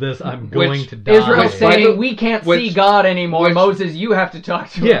worthy of this. I'm going to die. Israel saying, we can't see God anymore. Moses, you have to talk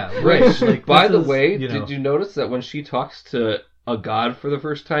to him. Yeah, right. Like, by the way, did you notice that when she talks to a god for the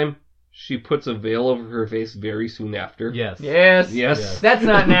first time, she puts a veil over her face very soon after? Yes. That's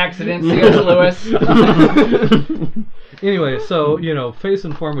not an accident, C.S. Lewis. Anyway, so, face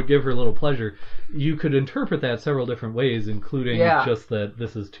and form would give her little pleasure. You could interpret that several different ways, including just that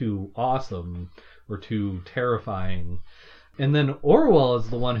this is too awesome or too terrifying. And then Orwell is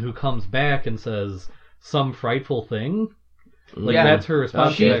the one who comes back and says, some frightful thing? Like, that's her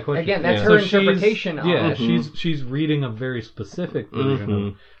response to that question. Again, that's her interpretation of it. She's reading a very specific version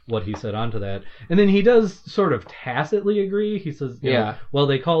of what he said onto that. And then he does sort of tacitly agree. He says, well,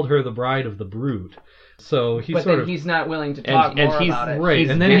 they called her the bride of the brute. So he's not willing to talk more about it. Right,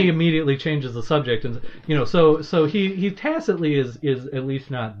 and then he immediately changes the subject. And, so he tacitly is at least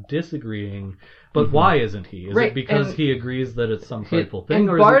not disagreeing. But why isn't he? Is it because he agrees that it's some frightful thing?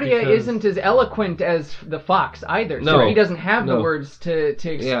 And Bardia isn't as eloquent as the Fox either. No. So he doesn't have the words to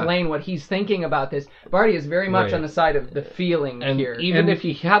explain what he's thinking about this. Bardia is very much on the side of the feeling here. Even if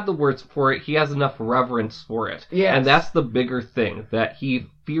he had the words for it, he has enough reverence for it. Yes. And that's the bigger thing, that he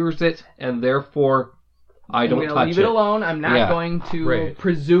fears it, and therefore, I don't touch it. I'm going to leave it alone. I'm not going to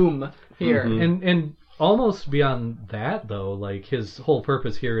presume here. And almost beyond that, though, like, his whole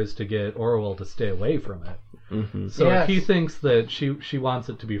purpose here is to get Orwell to stay away from it. So if he thinks that she wants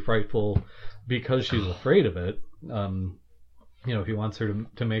it to be frightful because she's afraid of it, if he wants her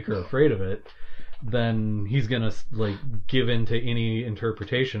to make her afraid of it, then he's going to, like, give in to any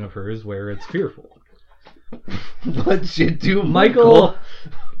interpretation of hers where it's fearful. What'd you do, Michael?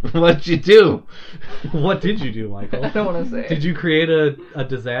 What'd you do? What did you do, Michael? I don't want to say. Did you create a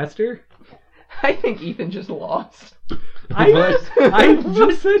disaster? I think Ethan just lost. I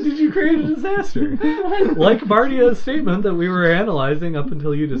just said, did you create a disaster? Like Bardia's statement that we were analyzing up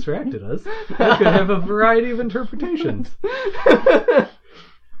until you distracted us, that could have a variety of interpretations.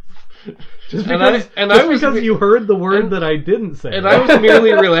 Just And because you heard the word that I didn't say. And I was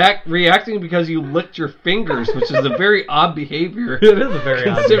merely reacting because you licked your fingers, which is a very odd behavior. It is a very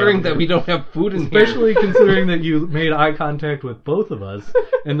odd considering behavior. that we don't have food in here. Especially considering that you made eye contact with both of us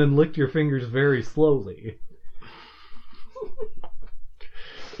and then licked your fingers very slowly.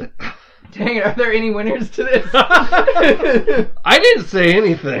 Dang it, are there any winners to this? I didn't say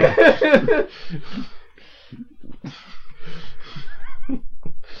anything.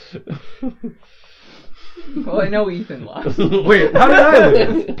 Well, I know Ethan lost. Wait, how did I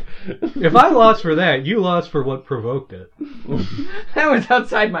lose? If I lost for that, you lost for what provoked it. That was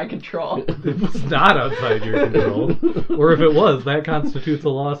outside my control. It was not outside your control. Or if it was, that constitutes a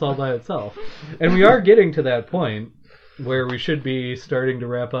loss all by itself. And we are getting to that point where we should be starting to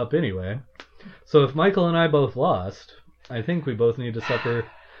wrap up anyway. So if Michael and I both lost, I think we both need to suffer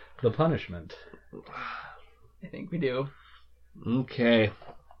the punishment. I think we do. Okay.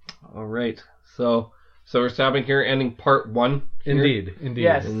 All right. So we're stopping here, ending part 1. Here. Indeed.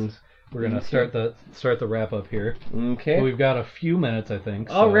 Yes. And We're gonna start the wrap up here. okay. We've got a few minutes, I think.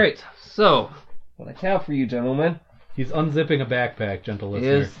 So. All right. So what I have for you, gentlemen, He's unzipping a backpack, gentle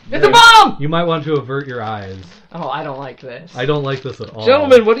listener. It's a bomb! You might want to avert your eyes. Oh, I don't like this. I don't like this at all.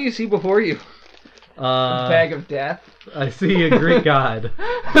 gentlemen, what do you see before you? A bag of death. I see a Greek god.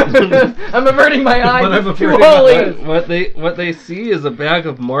 I'm averting my eyes. But I'm It's too averting my holy. What they see is a bag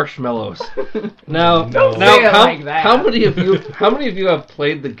of marshmallows. Now, Don't say it like that. how many of you have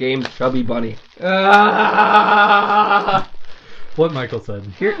played the game Chubby Bunny? What Michael said.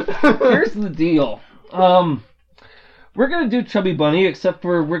 Here's the deal. We're gonna do Chubby Bunny, except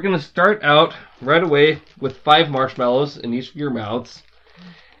for we're gonna start out right away with 5 marshmallows in each of your mouths,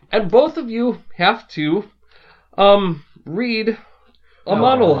 and both of you have to read a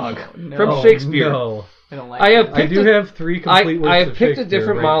monologue no. from Shakespeare. No. I don't like I have it. I do have 3 complete works I of have picked a Shakespeare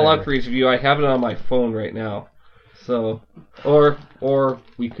different right monologue there. for each of you. I have it on my phone right now. So, or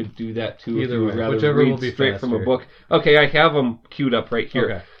we could do that too. Either if you way, would rather whichever read will be straight from a faster. book. Okay, I have them queued up right here.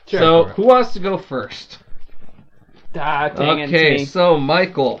 Okay. Sure. So, Go for it. who wants to go first? Dang it, Okay, me. so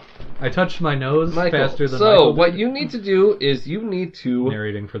Michael. I touched my nose faster than so Michael what did. you need to do is you need to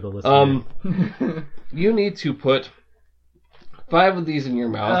Narrating for the listener. you need to put 5 of these in your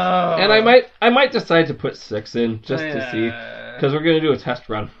mouth, Oh. and I might decide to put 6 in just to see, because we're gonna do a test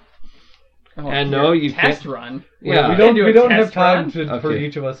run. Oh, And no, you test can't- run. Yeah. we do a don't have test time run? for Okay.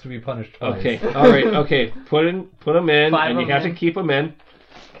 each of us to be punished twice. Okay, all right, okay. Put them in, 5 and you of have them to keep them in.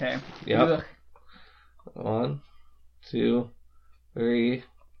 Okay. Yep. Ugh. 1, 2, 3,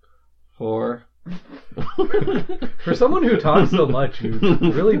 4. For someone who talks so much, you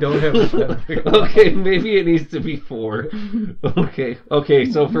really don't have a Okay, maybe it needs to be 4. Okay,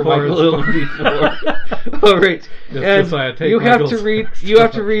 so for 4 Michael is it'll be 4. All right, Just and so I take you have to Michael's read. first. You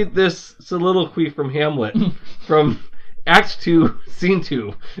have to read this soliloquy from Hamlet, from Act 2, Scene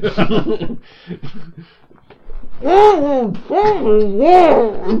 2.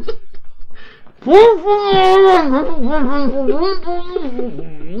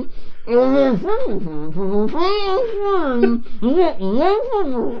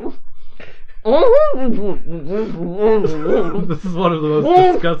 This is one of the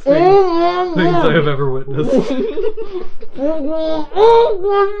most disgusting things I have ever witnessed.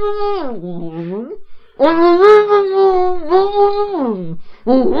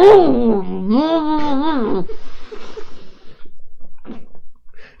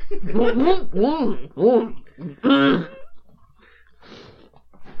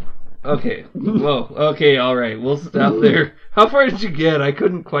 Okay. Whoa. Okay. All right. We'll stop there. How far did you get? I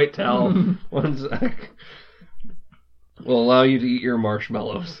couldn't quite tell. 1 sec. We'll allow you to eat your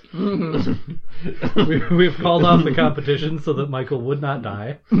marshmallows. We've called off the competition so that Michael would not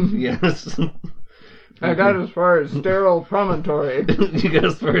die. Yes. I got as far as sterile promontory. You got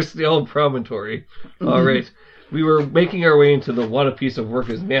as far as Stale Promontory. All right. We were making our way into the what a piece of work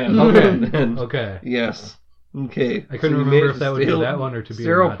is man. Okay. And- Okay. Yes. Okay. I couldn't So you remember made if that would be Stale- that one or to be or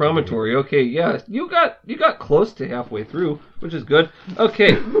Sterile not to be. Promontory. Okay, yeah. You got close to halfway through, which is good.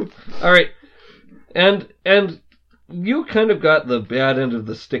 Okay. All right. And you kind of got the bad end of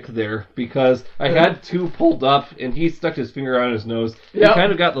the stick there, because I had 2 pulled up and he stuck his finger on his nose. You Yep.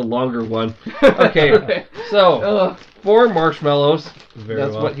 kind of got the longer one. Okay. So, Ugh. 4 marshmallows. Very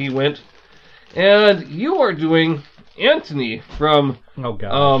That's well. what he went. And you are doing Antony from Oh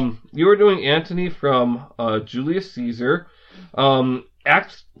god. you were doing Antony from Julius Caesar,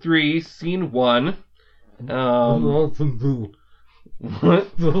 Act 3, Scene 1. What?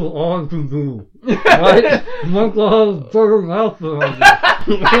 What? Michael has a bigger mouth than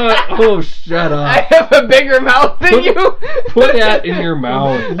I Oh, shut I up. have a bigger mouth than you. Put that in your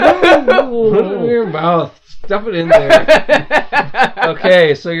mouth. Put it in your mouth. Stuff it in there.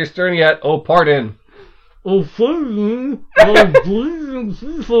 Okay, so you're starting at, pardon. Oh, funny. I believe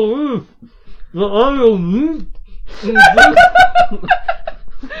people that I don't need.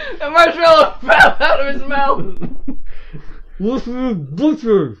 The marshmallow fell out of his mouth. Listen to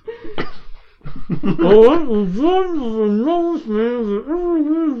butchers. I like the sound of the nose man that ever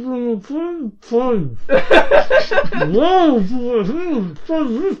lives in the same place. Wow, to the hand says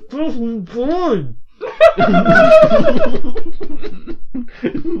this person's blind.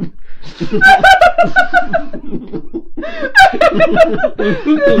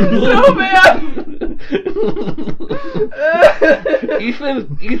 So bad.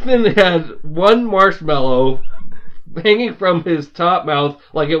 Ethan had one marshmallow hanging from his top mouth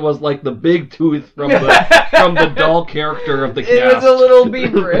like it was like the big tooth from the doll character of the cast. It was a little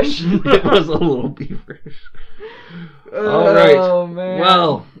beaverish. It was a little beaverish. All right. Oh, man.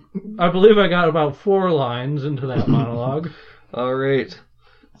 Well, I believe I got about 4 lines into that monologue. all right.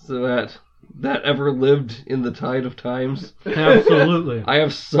 So that ever lived in the tide of times. Absolutely. I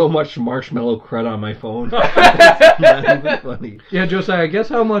have so much marshmallow cred on my phone. It's not even funny. Yeah, Josiah, guess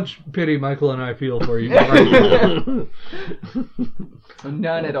how much pity Michael and I feel for you right now.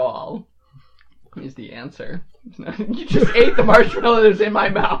 None at all is the answer. You just ate the marshmallow that was in my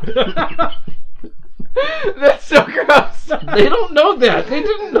mouth. That's so gross. They don't know that. They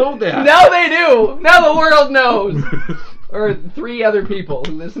didn't know that. Now they do. Now the world knows. Or 3 other people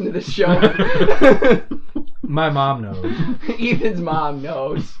who listen to this show. My mom knows. Ethan's mom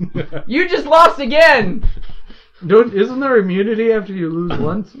knows. You just lost again. Isn't there immunity after you lose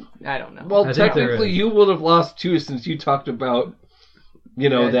once? I don't know. Well, I think there technically, is. you would have lost 2 since you talked about,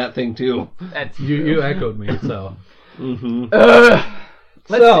 that thing too. That's You echoed me, so. Mm-hmm.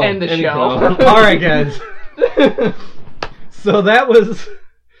 Let's So, end the anyhow. show. All right, guys. So that was.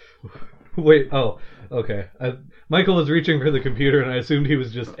 Wait. Oh, okay. Michael was reaching for the computer, and I assumed he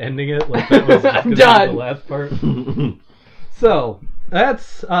was just ending it. Like that was just gonna be Done. the last part. So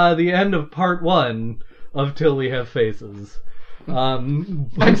that's the end of part 1 of Till We Have Faces. I'm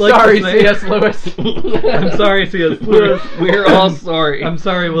I'd like sorry, to say- C.S. Lewis. I'm sorry, C.S. Lewis. We're all sorry. I'm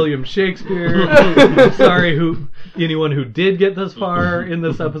sorry, William Shakespeare. I'm sorry, anyone who did get this far in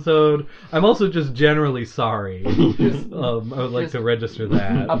this episode. I'm also just generally sorry. I would like to register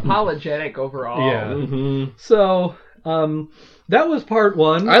that. Apologetic overall. Yeah. Mhm. So, that was part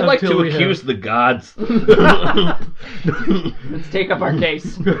 1. I'd like until to we accuse the gods. Let's take up our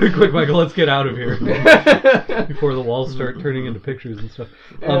case. Quick, Michael, let's get out of here before the walls start turning into pictures and stuff.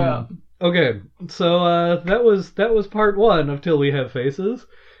 Yeah. Okay, so that was part 1 of Till We Have Faces.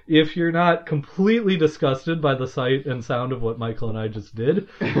 If you're not completely disgusted by the sight and sound of what Michael and I just did,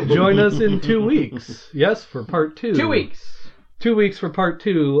 join us in 2 weeks. Yes, for part 2. 2 weeks. 2 weeks for part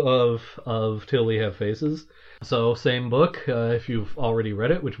 2 of Till We Have Faces. So, same book, if you've already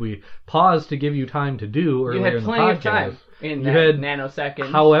read it, which we paused to give you time to do earlier You had in the plenty podcast. of time in You that had nanosecond.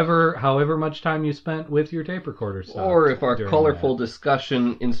 However much time you spent with your tape recorder stopped. Or if our during colorful that.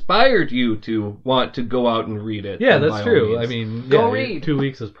 discussion inspired you to want to go out and read it. Yeah, then that's by all true. means. I mean, Go yeah, read. 2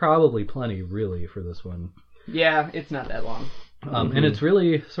 weeks is probably plenty, really, for this one. Yeah, it's not that long. And it's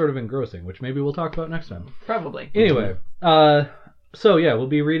really sort of engrossing, which maybe we'll talk about next time. Probably. Anyway, so yeah, we'll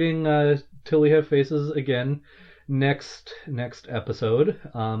be reading Till We Have Faces again next episode,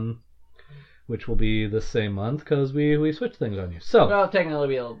 which will be the same month because we switched things on you. So, Well,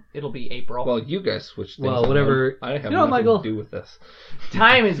 technically it'll be April. Well, you guys switched things. Well, on whatever- them. I have You know, nothing Michael- to do with this.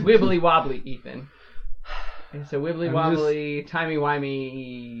 Time is wibbly wobbly, Ethan. It's a wibbly I'm wobbly, timey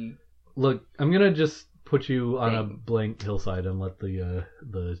wimey. look, I'm gonna just put you on a Thing. blank hillside and let the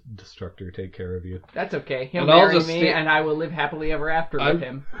destructor take care of you. That's okay. He'll And I'll marry just me, stay- and I will live happily ever after I'm- with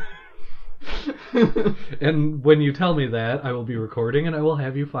him. And when you tell me that, I will be recording and I will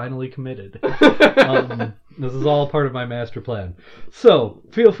have you finally committed. This is all part of my master plan. So,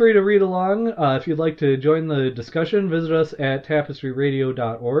 feel free to read along. If you'd like to join the discussion, visit us at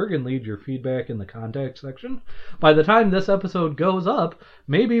tapestryradio.org and leave your feedback in the contact section. By the time this episode goes up,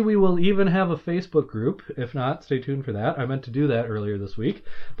 maybe we will even have a Facebook group. If not, stay tuned for that. I meant to do that earlier this week,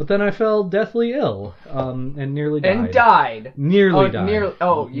 but then I fell deathly ill and nearly died. And died. Nearly died.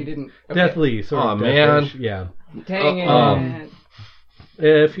 You didn't. Okay. Deathly, sort Aw, of man. deathlish. Yeah. Dang it.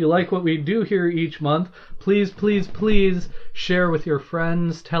 If you like what we do here each month, please share with your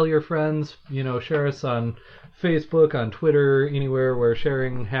friends. Tell your friends. Share us on Facebook, on Twitter, anywhere where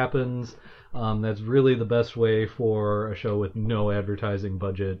sharing happens. That's really the best way for a show with no advertising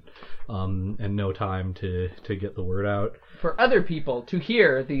budget and no time to get the word out. For other people to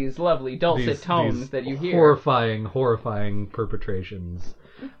hear these lovely dulcet tones that you hear. Horrifying perpetrations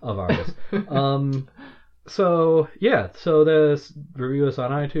of ours. So review us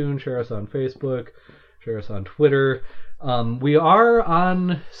on iTunes, share us on Facebook, share us on Twitter. We are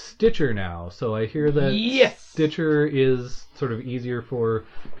on Stitcher now, so I hear that Stitcher is sort of easier for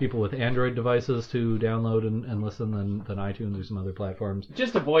people with Android devices to download and listen than iTunes or some other platforms.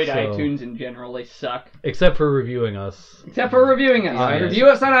 Just avoid iTunes in general, they suck. Except for reviewing us. Review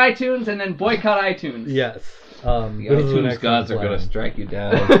us on iTunes and then boycott iTunes. Yes. The iTunes gods are going to strike you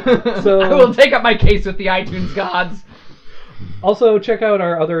down. So I will take up my case with the iTunes gods. Also, check out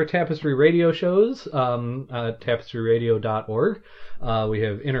our other Tapestry Radio shows at tapestryradio.org. We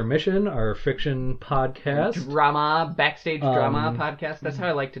have Intermission, our fiction podcast. Backstage drama podcast. That's how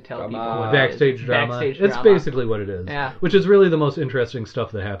I like to tell people. Backstage drama. It's basically what it is. Yeah. Which is really the most interesting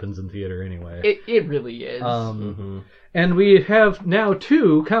stuff that happens in theater anyway. It really is. And we have now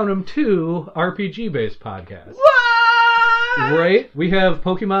two RPG-based podcasts. What? Right? We have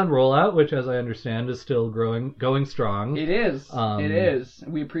Pokemon Rollout, which, as I understand, is still going strong. It is. It is.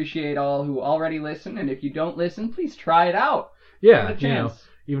 We appreciate all who already listen, and if you don't listen, please try it out. Yeah,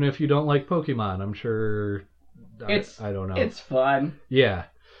 even if you don't like Pokemon, I'm sure. I don't know. It's fun. Yeah.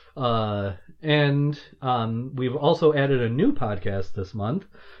 And we've also added a new podcast this month,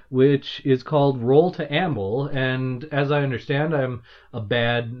 which is called Roll to Amble. And as I understand, I'm a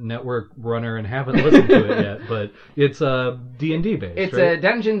bad network runner and haven't listened to it yet, but it's D&D based. It's right? a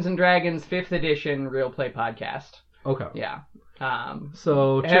Dungeons and Dragons 5th edition real play podcast. Okay. Yeah. And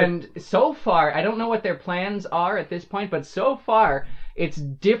so far, I don't know what their plans are at this point, but so far, it's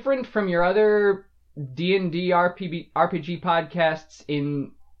different from your other D&D RPG podcasts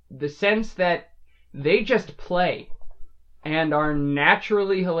in the sense that they just play and are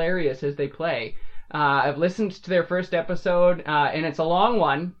naturally hilarious as they play. I've listened to their first episode, and it's a long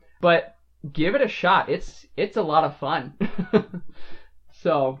one, but give it a shot. It's a lot of fun.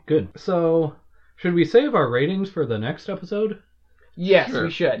 So good. So should we save our ratings for the next episode? Yes, sure.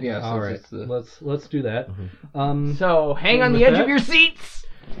 We should. Yeah, all right. Let's do that. Mm-hmm. So hang on the edge of your seats.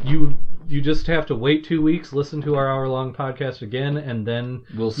 You just have to wait 2 weeks, listen to our hour-long podcast again, and then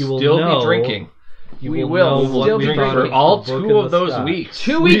we'll you will still know, be drinking. We will still be drinking for all 2 of those weeks.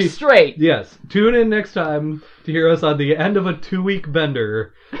 2 weeks straight. Yes. Tune in next time to hear us on the end of a 2-week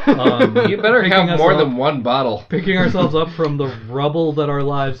bender. You better have more than one bottle. Picking ourselves up from the rubble that our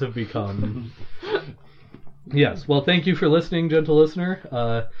lives have become. Yes. Well, thank you for listening, gentle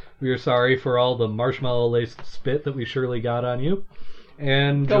listener. We are sorry for all the marshmallow-laced spit that we surely got on you.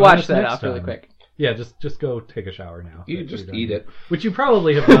 And go watch that out really quick. Yeah, just go take a shower now. You just eat it. Which you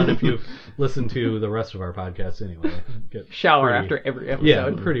probably have done if you've listened to the rest of our podcasts anyway. Shower after every episode.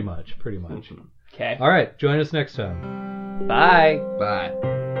 Yeah, pretty much. Okay. All right, join us next time. Bye. Bye.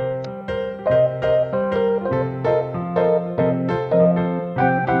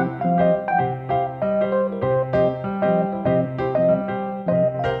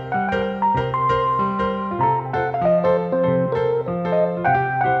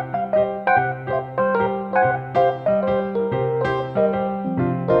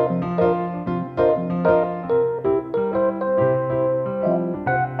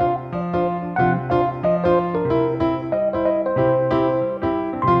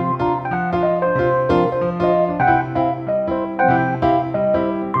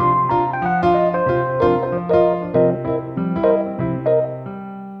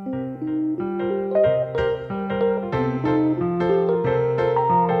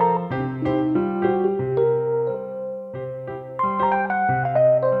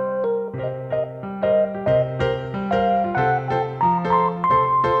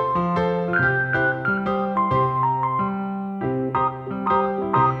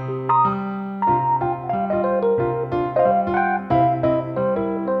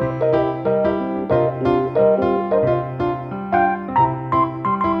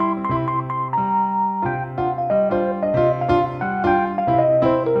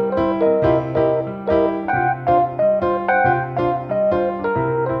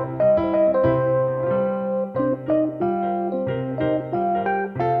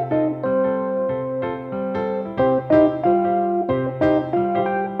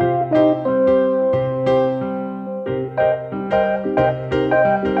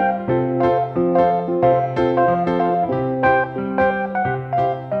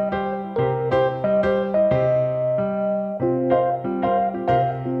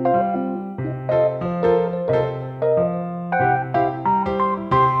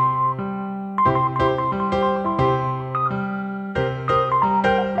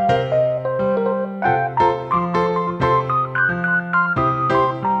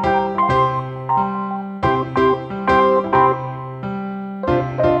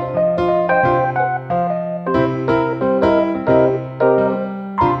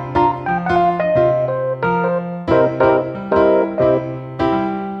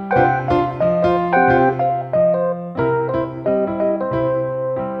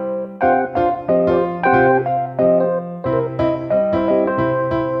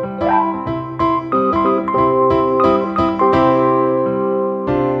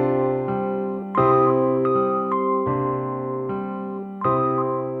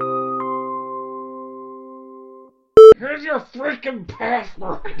 freaking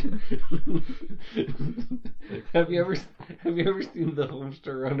passport. Have you ever seen the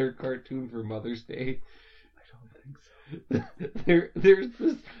Homestar Runner cartoon for Mother's Day? There's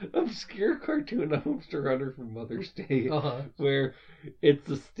this obscure cartoon of Homestar Runner for Mother's Day where it's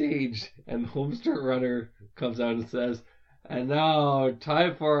a stage and Homestar Runner comes out and says, "And now,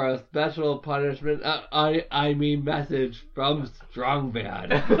 time for a special punishment, I mean message from Strong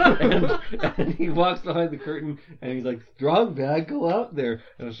Bad." and he walks behind the curtain and he's like, "Strong Bad, go out there."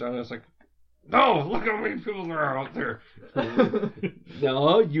 And Strong Bad's like, "No, look how many people there are out there."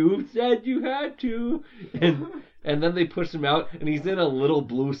 "No, you said you had to." And then they push him out, and he's in a little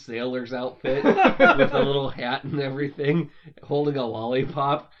blue sailor's outfit with a little hat and everything, holding a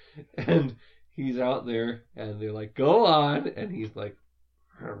lollipop. And he's out there, and they're like, "Go on." And he's like,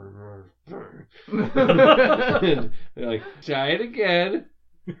 and they're like, "Try it again."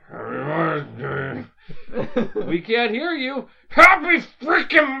 "We can't hear you." "Happy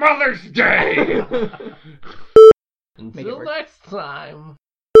freaking Mother's Day!" Until next time.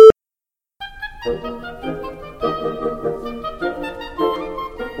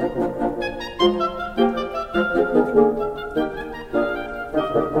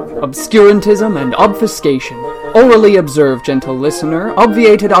 Obscurantism and obfuscation. Orally observe, gentle listener,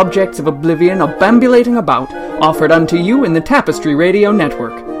 obviated objects of oblivion obambulating about, offered unto you in the Tapestry Radio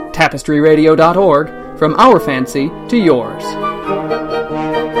Network. TapestryRadio.org, from our fancy to yours.